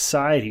capitalist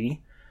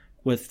society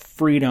with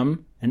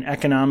freedom and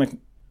economic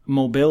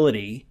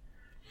mobility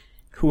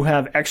who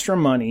have extra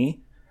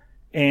money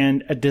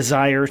and a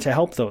desire to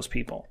help those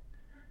people.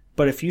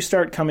 But if you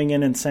start coming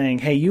in and saying,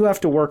 hey, you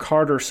have to work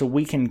harder so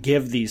we can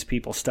give these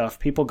people stuff,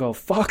 people go,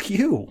 fuck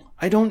you.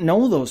 I don't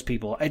know those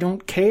people. I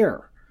don't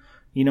care.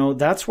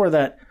 That's where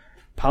that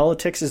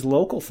politics is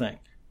local thing.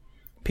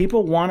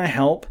 People want to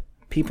help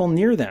people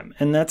near them.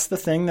 And that's the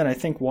thing that I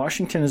think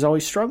Washington has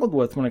always struggled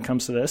with when it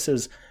comes to this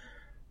is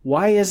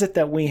why is it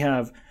that we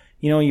have,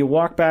 you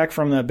walk back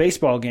from the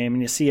baseball game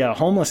and you see a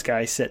homeless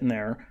guy sitting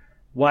there.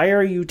 Why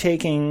are you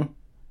taking,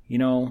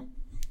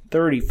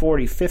 30,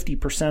 40,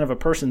 50% of a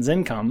person's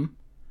income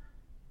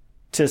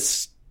to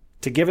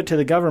give it to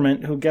the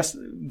government who,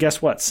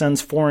 guess what,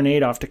 sends foreign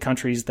aid off to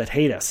countries that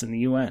hate us in the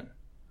UN,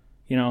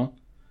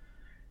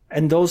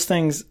 And those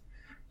things,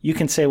 you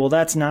can say, well,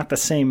 that's not the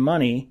same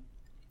money.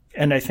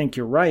 And I think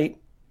you're right.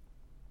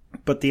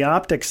 But the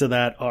optics of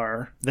that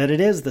are that it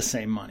is the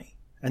same money.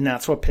 And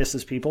that's what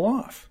pisses people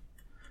off.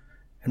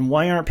 And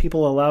why aren't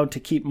people allowed to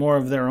keep more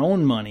of their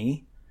own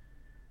money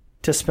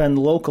to spend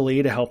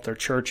locally to help their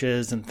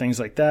churches and things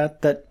like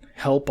that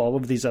help all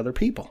of these other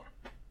people?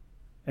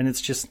 And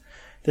it's just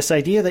this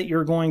idea that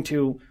you're going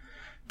to,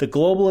 the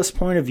globalist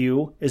point of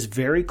view is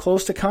very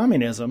close to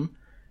communism,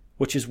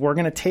 which is we're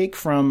going to take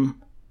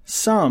from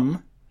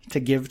some to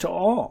give to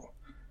all.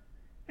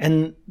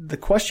 And the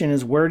question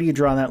is, where do you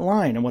draw that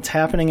line? And what's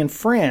happening in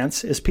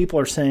France is people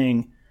are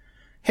saying,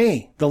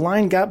 hey, the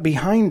line got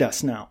behind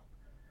us now.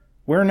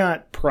 We're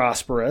not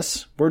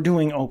prosperous. We're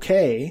doing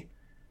okay.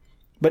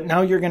 But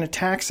now you're going to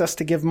tax us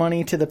to give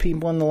money to the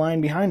people in the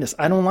line behind us.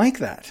 I don't like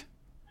that.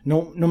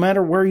 No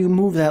matter where you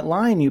move that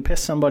line, you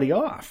piss somebody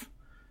off.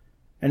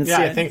 And it's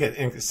I think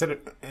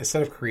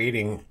instead of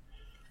creating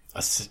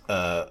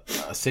a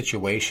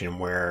situation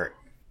where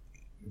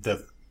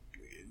the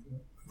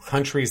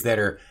countries that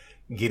are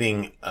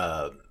getting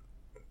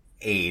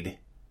aid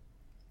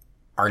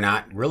are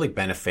not really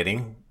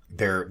benefiting.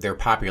 Their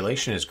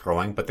population is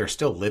growing, but they're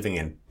still living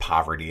in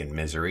poverty and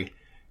misery,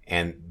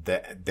 and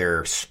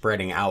they're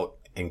spreading out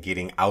and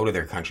getting out of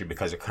their country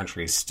because their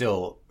country is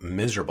still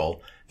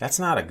miserable. That's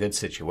not a good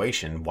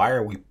situation. Why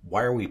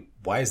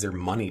is their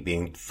money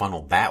being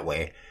funneled that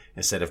way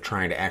instead of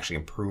trying to actually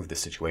improve the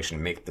situation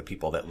and make the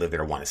people that live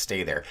there want to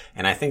stay there?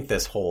 And I think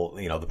this whole,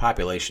 the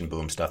population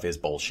boom stuff is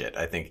bullshit.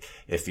 I think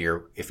if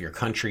your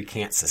country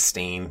can't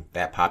sustain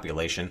that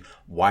population,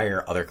 why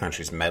are other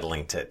countries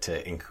meddling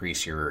to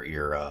increase your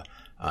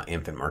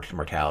infant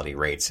mortality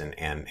rates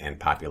and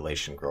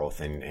population growth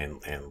and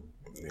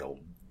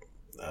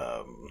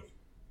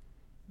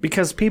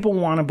because people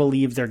want to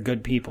believe they're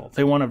good people.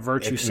 They want a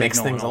virtue signal. It makes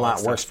things a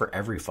lot worse for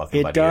every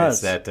fucking buddy. It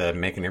does. It's that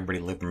making everybody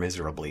live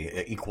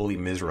equally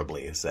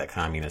miserably is that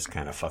communist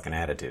kind of fucking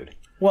attitude.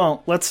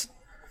 Well, let's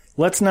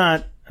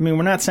not,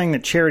 we're not saying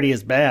that charity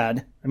is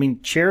bad.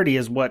 Charity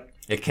is what...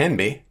 It can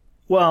be.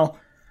 Well,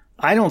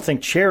 I don't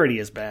think charity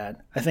is bad.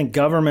 I think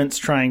governments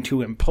trying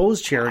to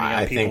impose charity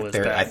on people is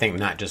bad. I think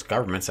not just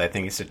governments, I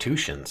think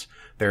institutions.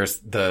 There's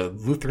the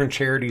Lutheran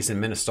charities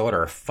in Minnesota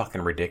are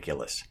fucking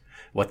ridiculous.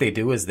 What they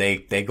do is they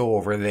go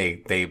over,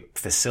 they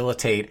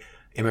facilitate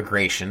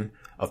immigration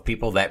of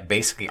people that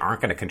basically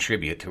aren't going to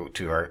contribute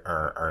to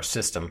our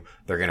system.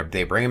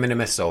 They bring them into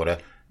Minnesota.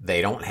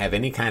 They don't have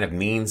any kind of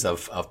means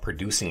of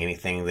producing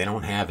anything. They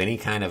don't have any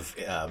kind of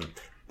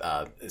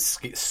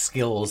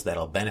skills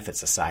that'll benefit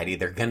society.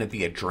 They're going to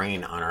be a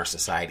drain on our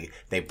society.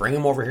 They bring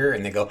them over here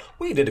and they go,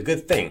 we did a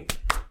good thing.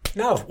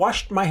 Now I've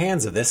washed my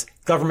hands of this.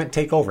 Government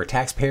take over.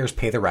 Taxpayers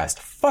pay the rest.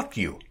 Fuck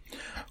you.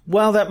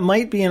 Well, that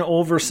might be an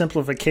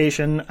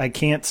oversimplification. I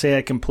can't say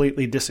I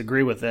completely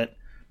disagree with it.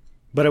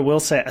 But I will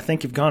say, I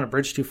think you've gone a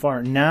bridge too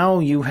far. Now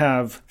you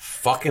have...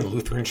 Fucking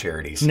Lutheran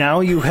charities.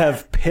 Now you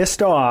have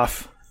pissed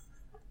off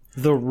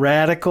the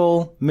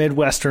radical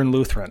Midwestern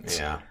Lutherans.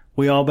 Yeah.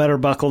 We all better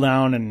buckle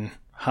down and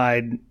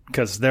hide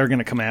because they're going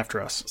to come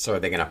after us. So are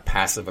they going to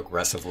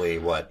passive-aggressively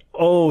what?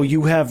 Oh,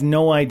 you have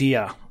no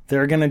idea.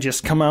 They're going to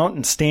just come out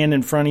and stand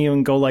in front of you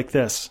and go like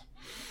this.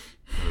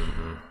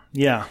 Mm-hmm.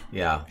 Yeah.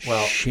 Yeah.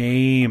 Well,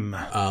 shame.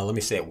 Let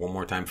me say it one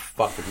more time.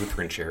 Fuck the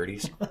Lutheran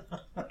charities.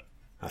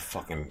 I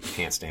fucking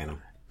can't stand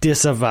them.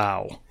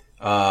 Disavow.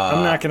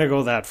 I'm not going to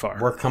go that far.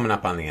 We're coming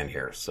up on the end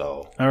here,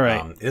 so... All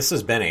right. This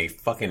has been a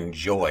fucking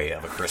joy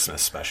of a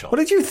Christmas special. What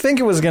did you think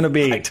it was going to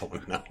be? I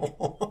don't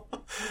know.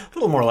 A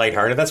little more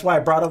lighthearted. That's why I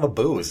brought all the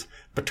booze.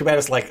 But too bad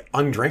it's,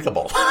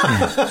 undrinkable.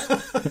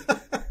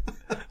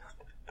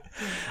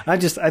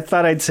 I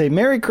thought I'd say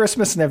Merry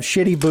Christmas and have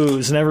shitty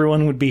booze and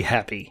everyone would be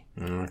happy.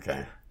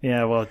 Okay.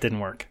 Yeah, well, it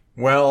didn't work.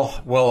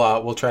 Well,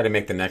 we'll try to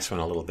make the next one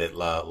a little bit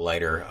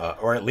lighter,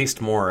 or at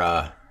least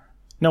more...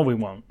 No, we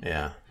won't.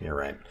 Yeah, you're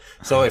right.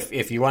 So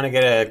if you want to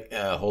get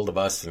a hold of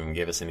us and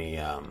give us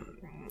any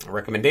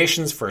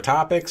recommendations for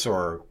topics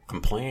or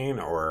complain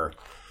or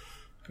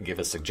give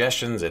us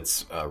suggestions,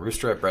 it's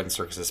Rooster at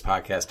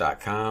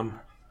breadandcircusespodcast.com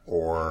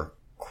or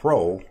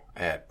Crow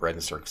at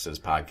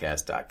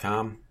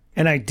breadandcircusespodcast.com.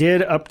 And I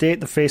did update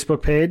the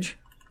Facebook page,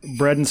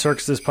 Bread and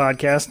Circuses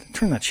Podcast.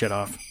 Turn that shit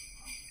off.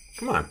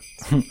 Come on.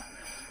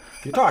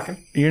 You're talking.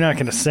 You're not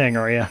going to sing,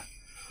 are you?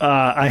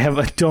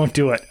 Don't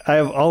do it. I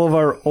have all of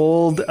our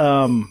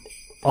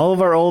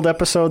old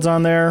episodes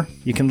on there.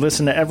 You can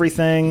listen to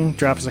everything.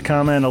 Drop us a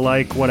comment, a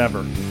like,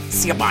 whatever.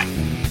 See you, bye.